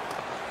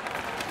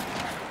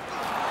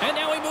 And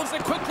now he moves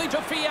it quickly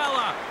to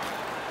Fiala.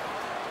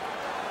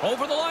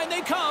 Over the line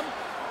they come.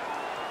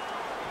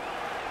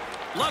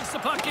 Lugs the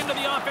puck into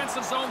the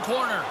offensive zone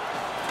corner.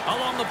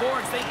 Along the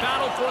boards, they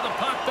battle for the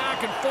puck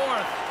back and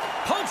forth.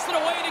 Pokes it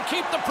away to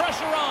keep the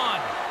pressure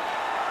on.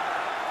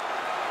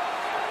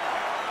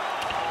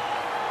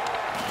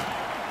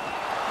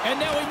 And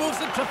now he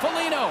moves it to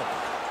Foligno.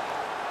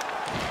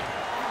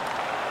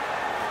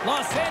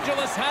 Los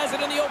Angeles has it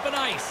in the open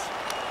ice.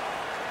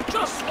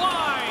 Just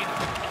wide.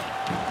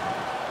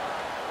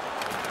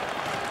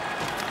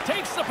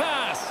 Takes the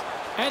pass.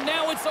 And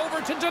now it's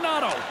over to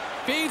Donato.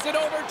 Feeds it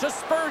over to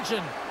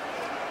Spurgeon.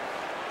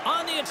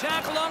 On the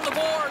attack along the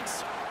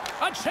boards.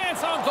 A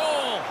chance on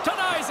goal.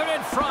 Denies him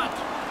in front.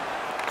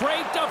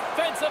 Great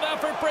defensive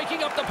effort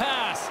breaking up the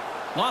pass.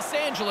 Los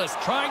Angeles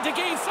trying to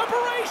gain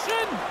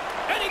separation.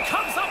 And he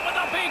comes up with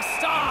a big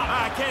stop.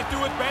 I can't do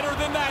it better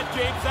than that,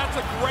 James. That's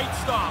a great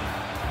stop.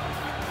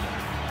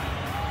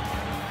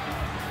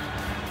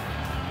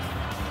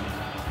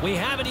 We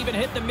haven't even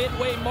hit the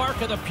midway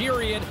mark of the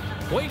period.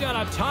 We got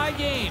a tie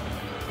game.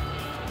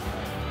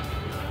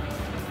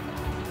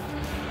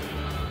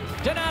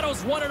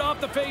 Donato's won it off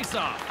the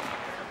faceoff.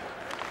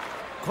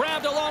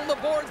 Grabbed along the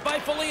boards by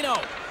Foligno.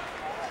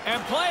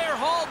 And player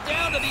hauled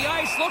down to the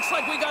ice. Looks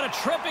like we got a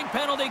tripping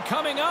penalty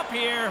coming up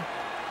here.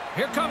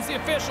 Here comes the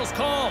official's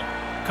call.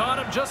 Caught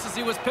him just as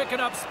he was picking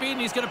up speed,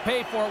 and he's going to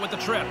pay for it with the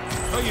trip.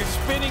 Well, you're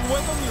spinning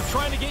with him. You're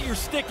trying to get your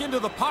stick into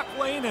the puck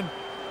lane, and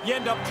you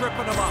end up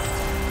tripping him up.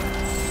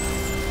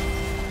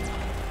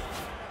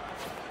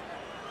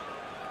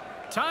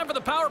 Time for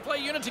the power play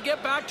unit to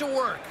get back to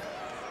work.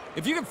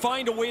 If you can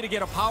find a way to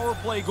get a power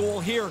play goal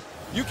here,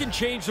 you can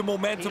change the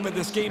momentum of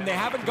this game. They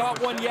haven't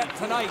got one yet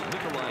tonight,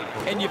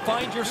 and you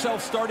find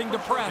yourself starting to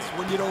press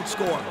when you don't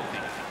score.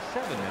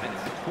 7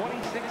 minutes,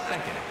 26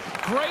 seconds.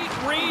 Great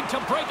read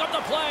to break up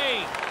the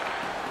play.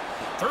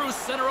 Through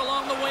center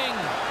along the wing.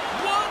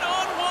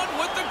 One-on-one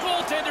with the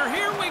goaltender.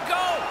 Here we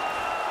go.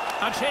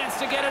 A chance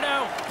to get it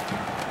out.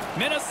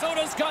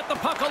 Minnesota's got the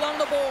puck along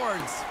the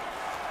boards.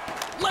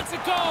 Lets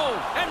it go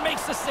and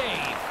makes the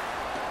save.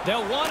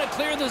 They'll want to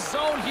clear the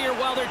zone here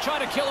while they're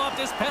trying to kill off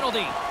this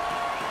penalty.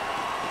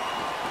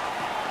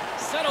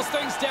 Settles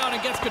things down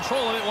and gets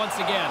control of it once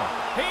again.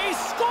 He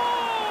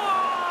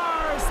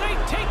scores! They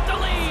take the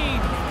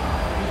lead.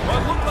 Well,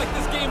 it looked like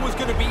this game was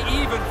going to be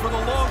even for the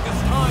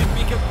longest time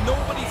because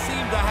nobody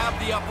seemed to have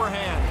the upper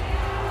hand.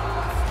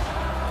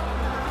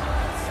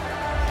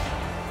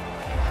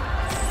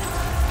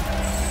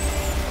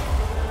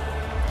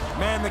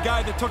 Man, the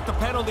guy that took the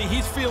penalty,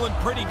 he's feeling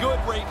pretty good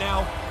right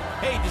now.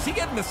 Hey, does he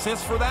get an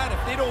assist for that?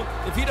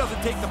 If he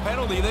doesn't take the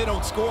penalty, they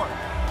don't score.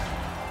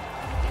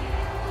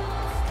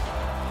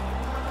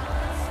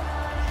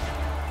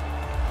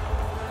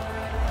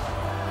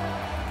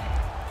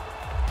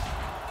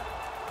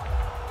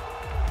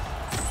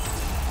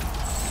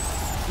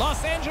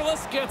 Los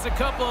Angeles gets a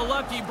couple of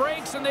lucky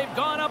breaks, and they've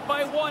gone up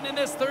by 1 in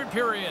this third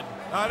period.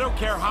 I don't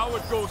care how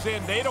it goes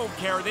in. They don't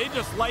care. They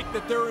just like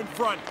that they're in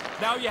front.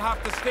 Now you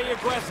have to stay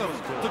aggressive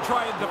to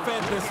try and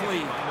defend this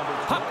lead.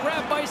 Puck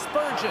grab by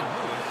Spurgeon.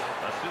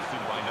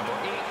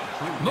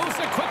 Moves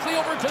it quickly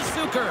over to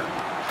Zucker.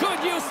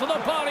 Good use of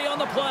the body on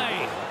the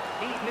play.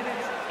 8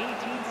 minutes, 18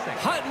 seconds.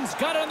 Hutton's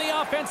got it on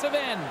the offensive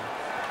end.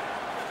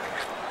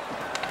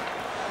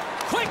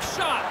 Quick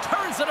shot,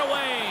 turns it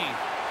away.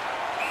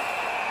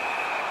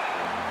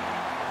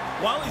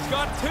 Well, he's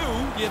got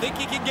 2. You think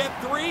he can get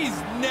 3? He's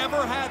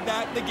never had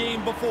that in the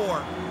game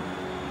before.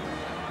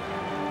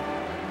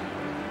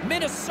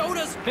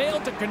 Minnesota's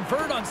failed to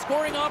convert on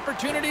scoring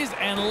opportunities,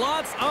 and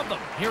lots of them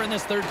here in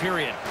this third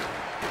period.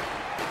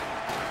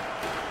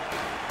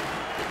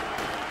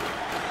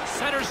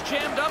 Center's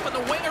jammed up, and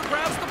the winger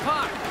grabs the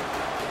puck.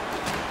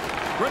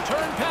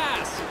 Return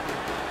pass.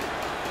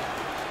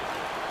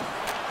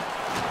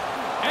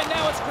 And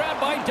now it's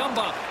grabbed by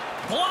Dumba.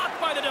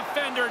 Blocked by the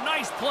defender.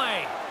 Nice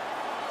play.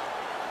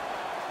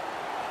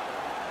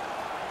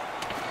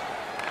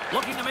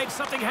 Looking to make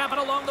something happen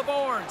along the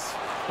boards.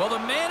 Well, the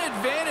man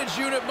advantage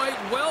unit might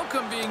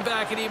welcome being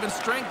back at even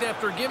strength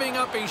after giving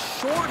up a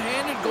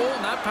short-handed goal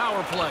in that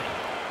power play.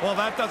 Well,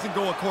 that doesn't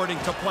go according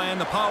to plan.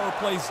 The power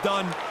play's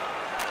done,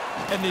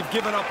 and they've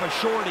given up a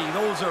shorty.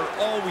 Those are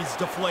always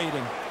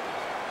deflating.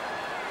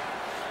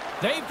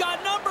 They've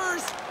got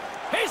numbers.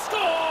 He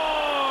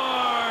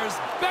scores!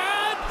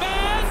 Bad,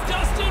 bad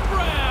Dustin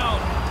Brown.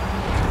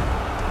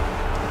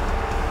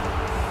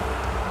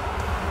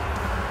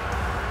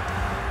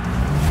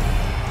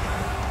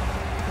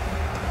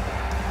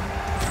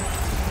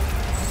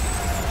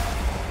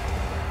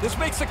 This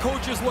makes the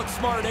coaches look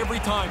smart every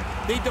time.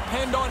 They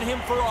depend on him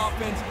for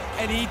offense,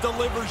 and he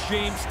delivers,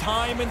 James,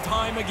 time and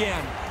time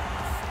again.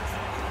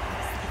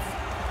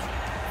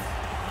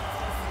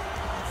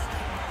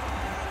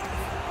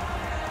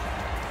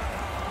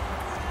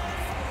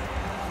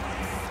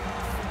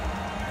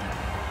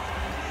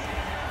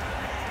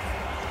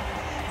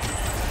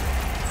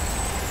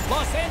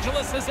 Los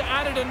Angeles has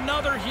added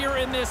another here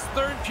in this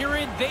third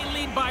period. They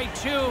lead by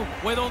 2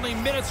 with only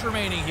minutes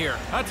remaining here.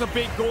 That's a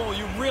big goal.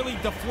 You really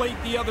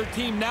deflate the other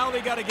team. Now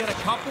they got to get a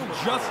couple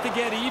just to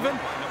get even.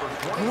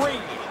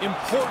 Great,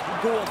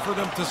 important goal for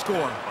them to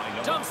score.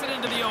 Dumps it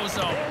into the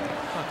ozone.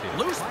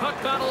 Loose puck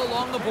battle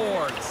along the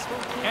boards.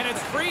 And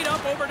it's freed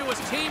up over to his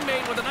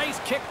teammate with a nice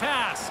kick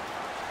pass.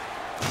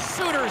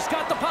 Suter's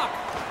got the puck.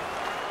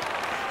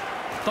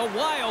 The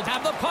Wild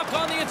have the puck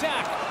on the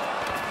attack.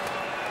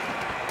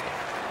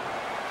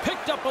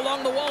 Picked up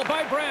along the wall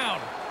by Brown.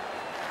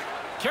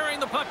 Carrying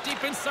the puck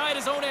deep inside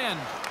his own end.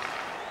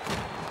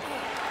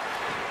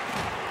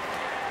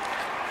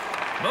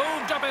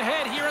 Moved up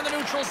ahead here in the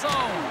neutral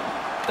zone.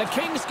 The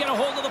Kings get a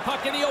hold of the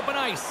puck in the open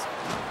ice.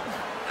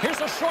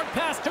 Here's a short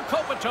pass to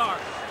Kopitar.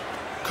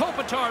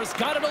 Kopitar's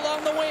got it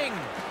along the wing.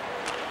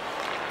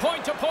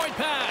 Point-to-point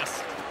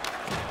pass.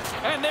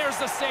 And there's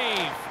the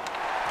save.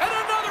 And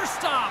another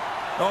stop.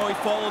 Oh, he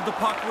followed the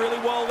puck really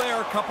well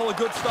there. A couple of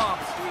good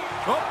stops.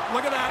 Oh,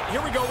 look at that.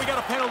 Here we go. We got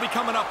a penalty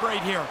coming up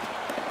right here.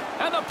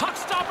 And the puck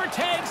stopper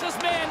tags his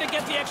man to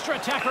get the extra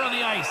attacker on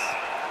the ice.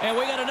 And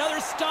we got another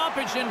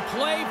stoppage in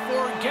play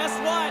for, guess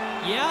what?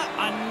 Yeah,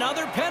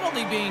 another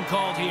penalty being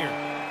called here.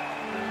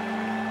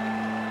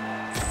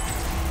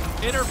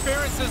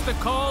 Interference is the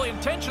call.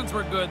 Intentions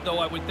were good, though,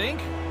 I would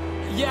think.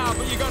 Yeah,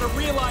 but you got to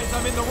realize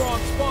I'm in the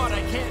wrong spot.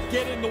 I can't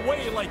get in the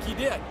way like he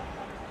did.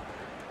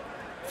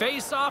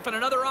 Face off and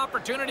another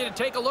opportunity to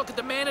take a look at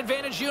the man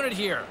advantage unit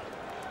here.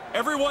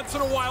 Every once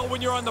in a while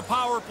when you're on the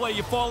power play,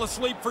 you fall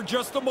asleep for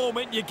just a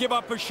moment and you give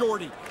up a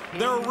shorty.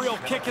 They're a real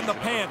kick in the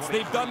pants.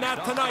 They've done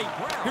that tonight.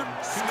 Here.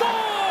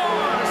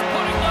 Scores!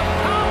 Putting the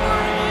power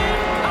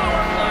in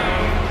power play.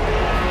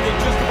 Did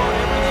just about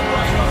everything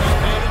right on that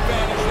man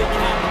advantage. They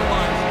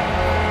capitalized.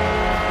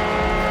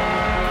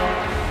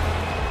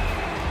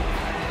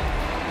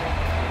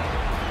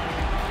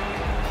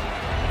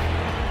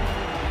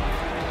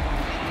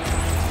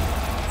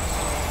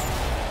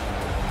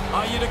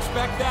 You'd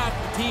expect that.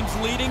 The team's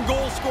leading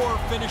goal scorer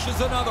finishes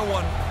another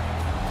one.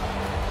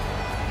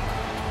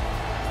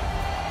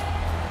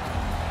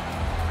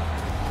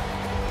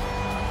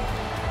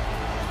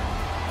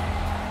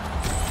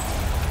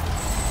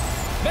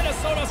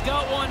 Minnesota's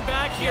got one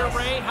back here,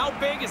 Ray. How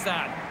big is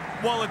that?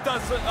 Well, it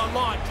does a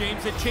lot,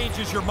 James. It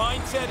changes your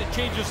mindset. It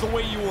changes the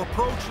way you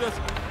approach this.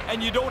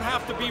 and you don't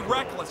have to be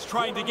reckless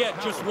trying to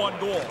get just one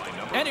goal.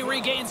 And he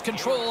regains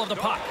control of the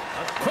puck.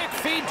 Quick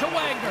feed to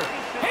Wagner.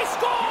 He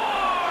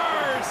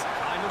scores!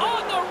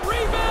 On the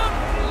rebound,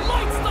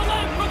 lights the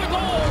lamp for the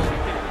goal.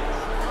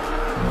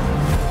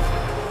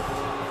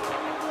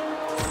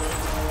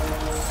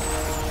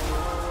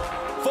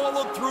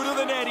 Followed through to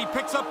the net. He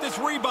picks up this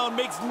rebound,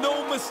 makes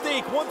no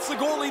mistake. Once the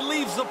goalie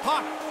leaves the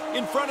puck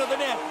in front of the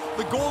net,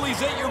 the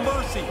goalie's at your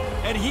mercy,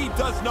 and he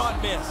does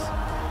not miss.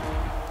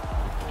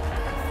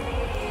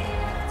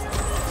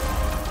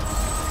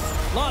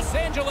 Los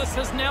Angeles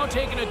has now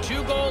taken a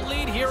 2-goal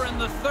lead here in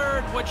the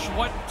third, which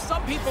what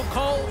some people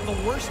call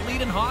the worst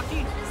lead in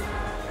hockey.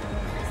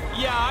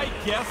 Yeah, I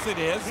guess it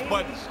is,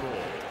 but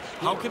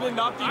how can it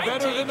not be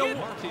better than a...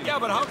 Yeah,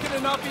 but how can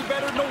it not be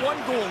better than a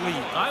 1-goal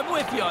lead? I'm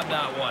with you on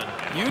that one.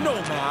 You know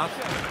math.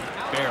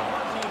 Barely.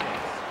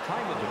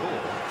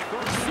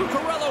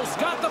 Zuccarello's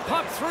got the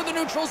puck through the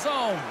neutral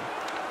zone.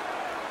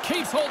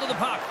 Keeps hold of the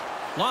puck.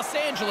 Los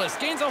Angeles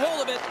gains a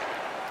hold of it.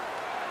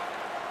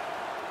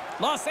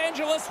 Los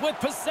Angeles with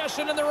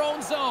possession in their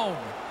own zone.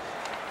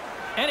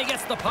 And he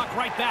gets the puck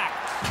right back.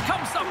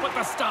 Comes up with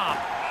the stop.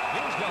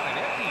 There's not an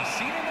empty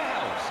seat in the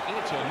house.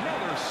 It's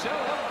another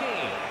sellout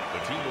game.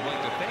 The team would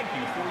like to thank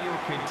you for your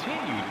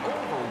continued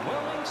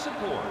overwhelming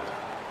support.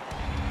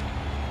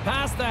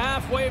 Past the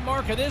halfway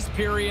mark of this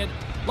period,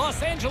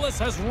 Los Angeles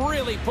has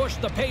really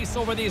pushed the pace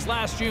over these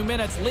last few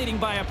minutes, leading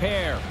by a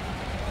pair.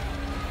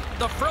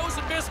 The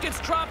frozen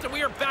biscuits dropped, and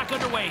we are back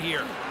underway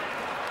here.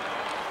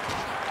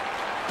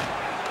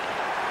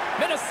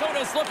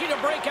 Minnesota's looking to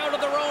break out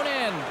of their own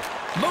end.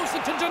 Moves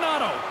it to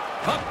Donato.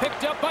 Puck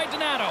picked up by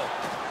Donato.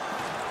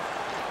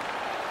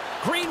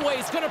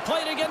 Greenway's going to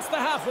play it against the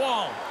half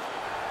wall.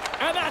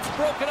 And that's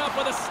broken up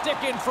with a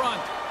stick in front.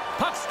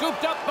 Puck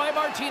scooped up by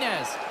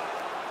Martinez.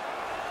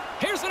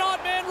 Here's an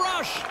odd man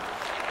rush.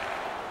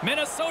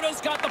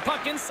 Minnesota's got the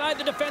puck inside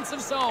the defensive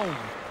zone.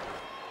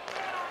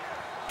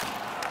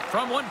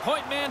 From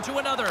one-point man to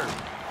another.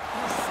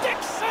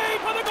 Stick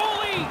save by the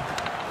goalie.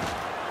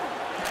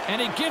 And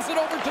he gives it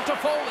over to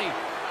Toffoli.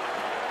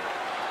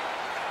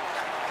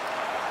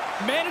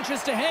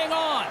 Manages to hang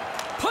on.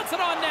 Puts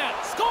it on net.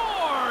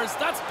 Scores!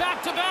 That's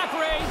back-to-back,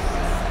 Ray.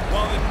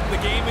 Well, the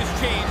game has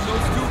changed.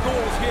 Those 2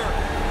 goals here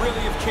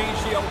really have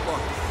changed the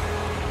outlook.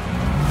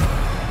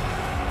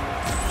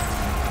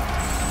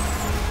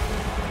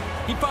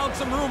 He found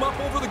some room up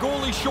over the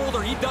goalie's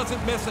shoulder. He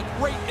doesn't miss it.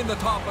 Right in the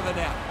top of the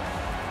net.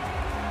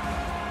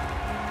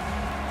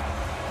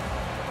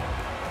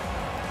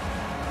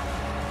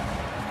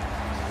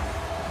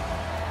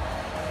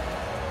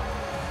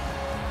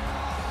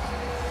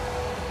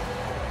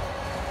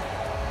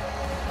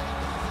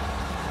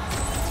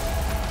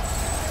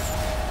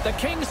 The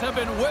Kings have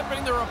been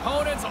whipping their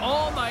opponents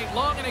all night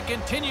long, and it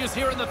continues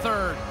here in the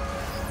third.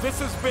 This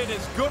has been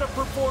as good a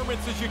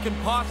performance as you can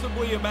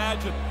possibly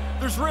imagine.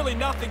 There's really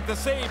nothing to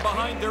say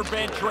behind their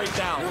bench right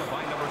now.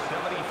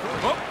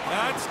 Oh,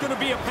 that's going to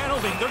be a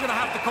penalty. They're going to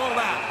have to call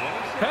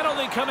that.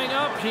 Penalty coming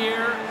up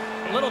here.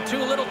 A little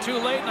too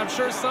late, and I'm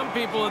sure some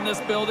people in this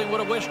building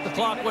would have wished the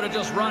clock would have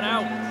just run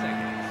out.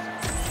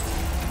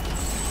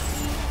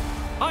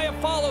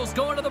 Iafallo's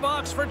going to the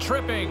box for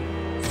tripping.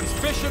 He's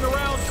fishing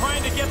around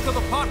trying to get to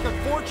the puck.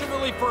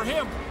 Unfortunately for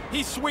him,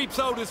 he sweeps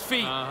out his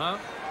feet.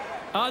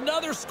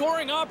 Another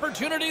scoring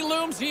opportunity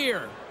looms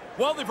here.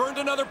 Well, they've earned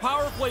another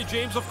power play,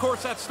 James. Of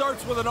course, that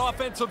starts with an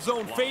offensive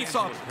zone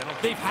faceoff.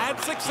 They've had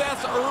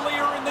success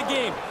earlier in the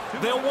game.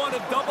 They'll want to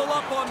double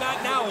up on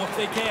that now if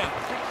they can.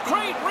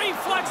 Great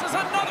reflexes,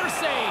 another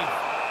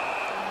save.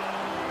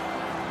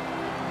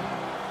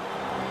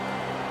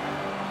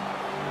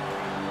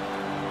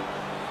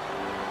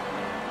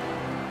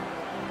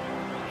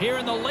 Here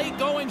in the late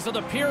goings of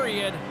the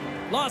period,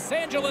 Los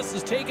Angeles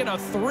has taken a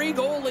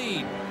 3-goal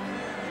lead.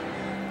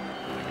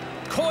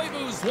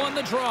 Koivu's won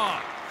the draw.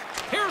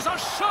 Here's a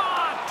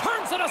shot!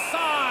 Turns it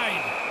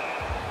aside!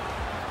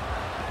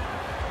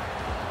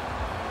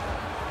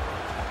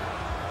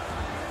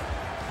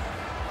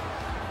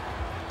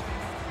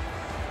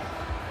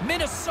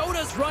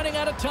 Minnesota's running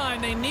out of time.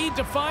 They need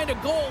to find a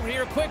goal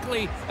here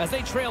quickly as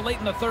they trail late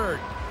in the third.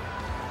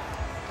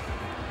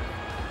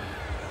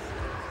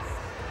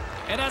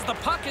 And as the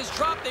puck is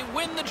dropped, they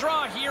win the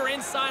draw here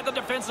inside the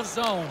defensive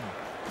zone.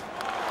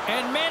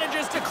 And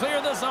manages to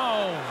clear the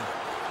zone.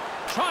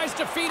 Tries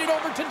to feed it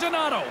over to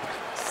Donato.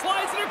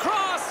 Slides it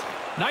across.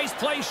 Nice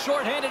play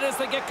shorthanded as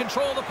they get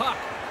control of the puck.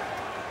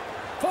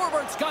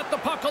 Forward's got the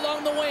puck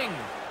along the wing.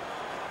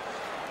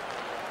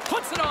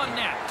 Puts it on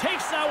net.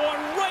 Takes that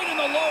one right in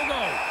the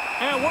logo.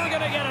 And we're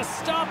going to get a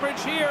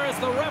stoppage here as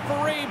the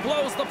referee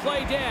blows the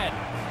play dead.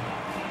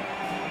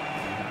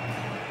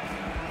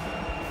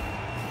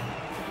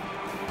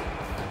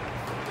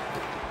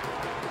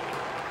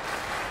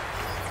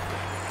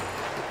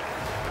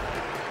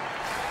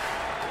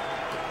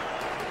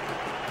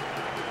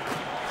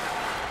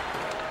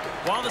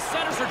 While the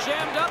centers are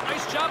jammed up,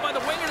 nice job by the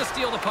winger to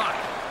steal the puck.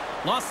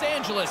 Los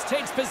Angeles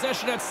takes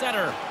possession at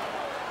center.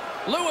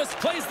 Lewis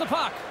plays the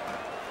puck.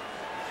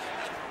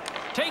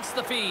 Takes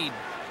the feed.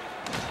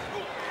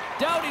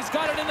 kicked out. He's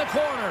got it in the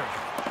corner.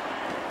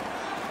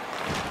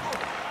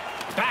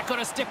 Back on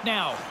a stick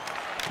now.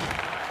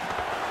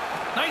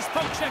 Nice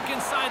poke check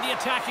inside the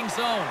attacking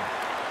zone.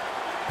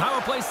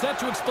 Power play set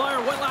to expire.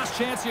 One last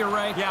chance here,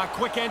 Ray. Yeah,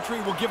 quick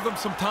entry will give them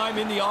some time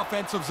in the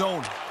offensive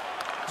zone.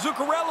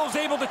 Zuccarello's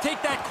able to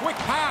take that quick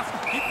pass.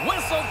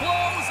 Whistle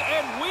blows,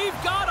 and we've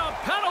got a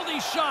penalty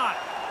shot.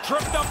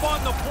 Tripped up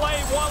on the play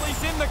while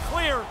he's in the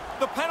clear.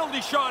 The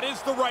penalty shot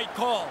is the right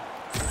call.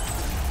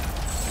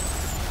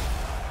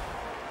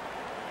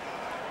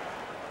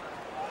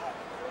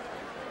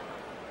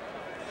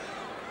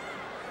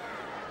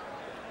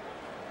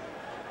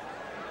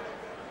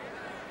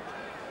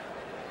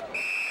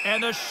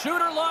 And the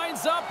shooter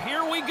lines up.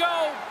 Here we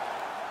go.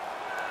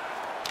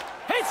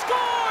 He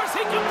scores!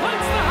 He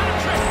completes the hat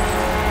trick!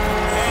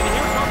 And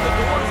here come the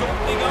doors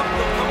opening up.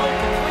 They'll come out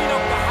to clean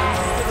up the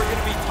hats that are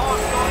going to be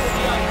tossed onto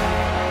the ice.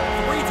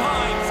 3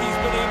 times he's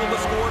been able to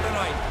score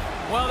tonight.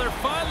 Well, they're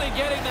finally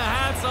getting the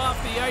hats off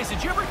the ice.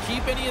 Did you ever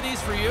keep any of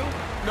these for you?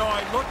 No,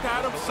 I looked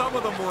at them. Some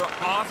of them were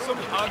awesome.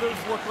 Others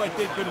look like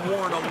they've been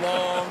worn a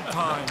long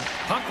time.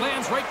 Puck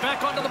lands right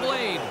back onto the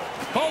blade.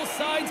 Both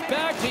sides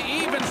back to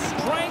even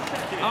strength.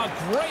 A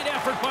great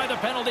effort by the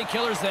penalty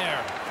killers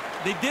there.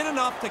 They did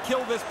enough to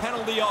kill this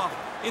penalty off.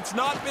 It's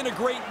not been a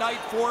great night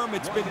for them.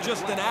 It's been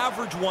just an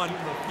average one,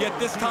 yet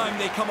this time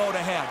they come out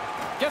ahead.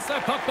 Gets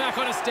that puck back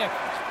on a stick.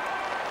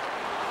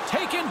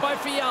 Taken by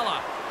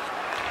Fiala.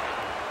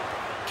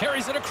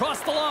 Carries it across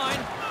the line.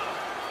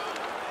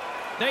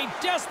 They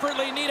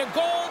desperately need a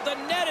goal. The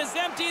net is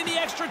empty and the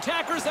extra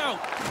attacker's out.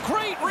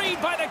 Great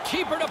read by the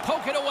keeper to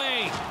poke it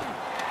away.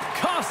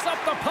 Coughs up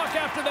the puck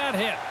after that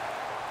hit.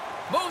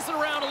 Moves it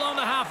around along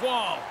the half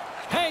wall.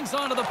 Hangs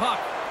onto the puck.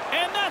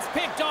 And that's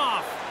picked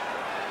off.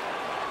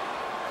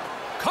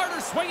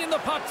 Carter swinging the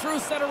puck through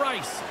center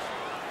ice.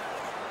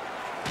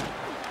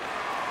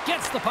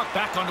 Gets the puck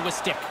back onto his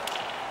stick.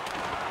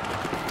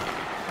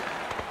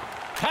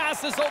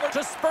 Passes over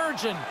to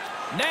Spurgeon.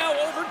 Now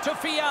over to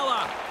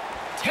Fiala.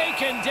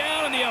 Taken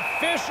down and the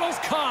officials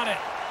caught it.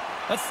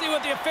 Let's see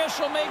what the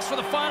official makes for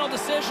the final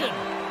decision.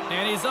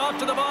 And he's off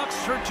to the box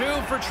for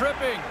 2 for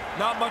tripping.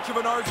 Not much of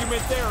an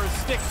argument there. His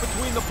stick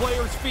between the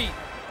player's feet.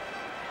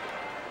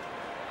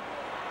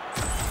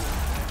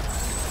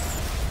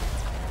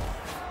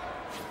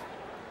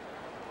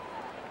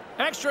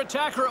 Extra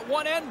attacker at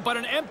one end, but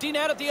an empty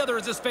net at the other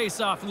as this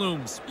face-off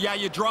looms. Yeah,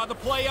 you draw the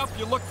play up,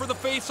 you look for the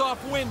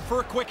face-off win for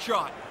a quick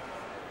shot.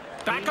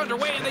 Back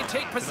underway, and they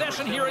take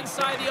possession here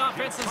inside the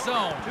offensive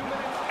zone.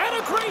 And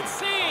a great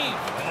save!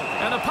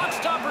 And the puck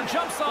stopper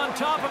jumps on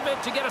top of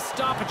it to get a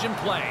stoppage in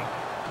play.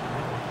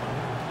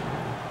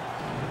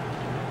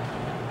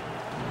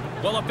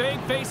 Well, a big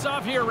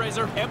face-off here,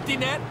 Razor. Empty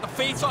net, the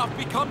face-off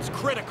becomes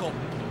critical.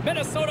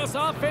 Minnesota's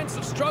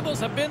offensive struggles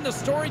have been the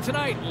story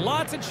tonight.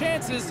 Lots of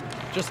chances,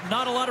 just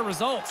not a lot of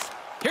results.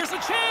 Here's a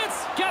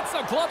chance! Gets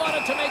a glove on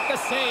it to make the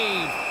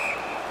save.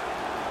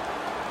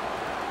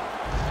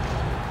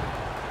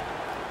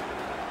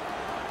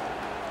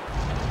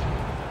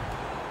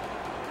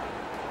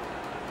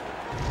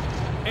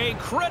 A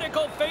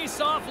critical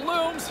face-off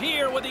looms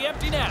here with the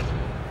empty net.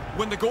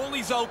 When the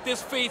goalie's out,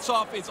 this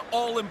face-off is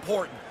all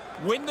important.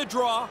 Win the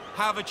draw,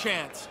 have a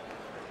chance.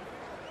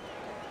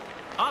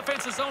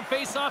 Offensive zone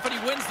face-off, and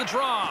he wins the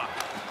draw.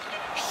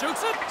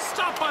 Shoots it,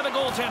 stopped by the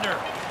goaltender.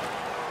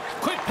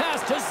 Quick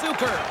pass to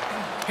Zucker.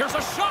 Here's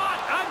a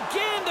shot.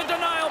 Again, the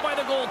denial by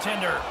the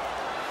goaltender.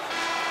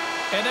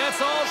 And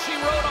that's all she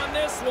wrote on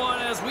this one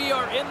as we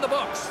are in the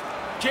books.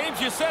 James,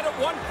 you said at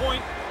one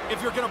point,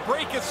 if you're going to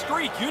break a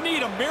streak, you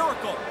need a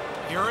miracle.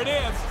 Here it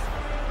is.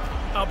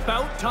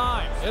 About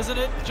time, isn't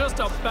it? Just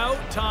about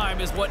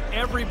time is what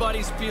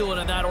everybody's feeling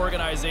in that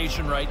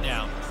organization right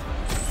now.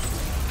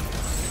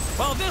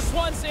 Well, this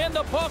one's in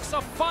the books.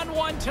 A fun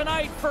one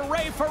tonight for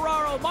Ray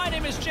Ferraro. My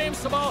name is James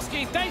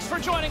Cybulski. Thanks for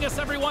joining us,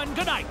 everyone.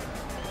 Good night.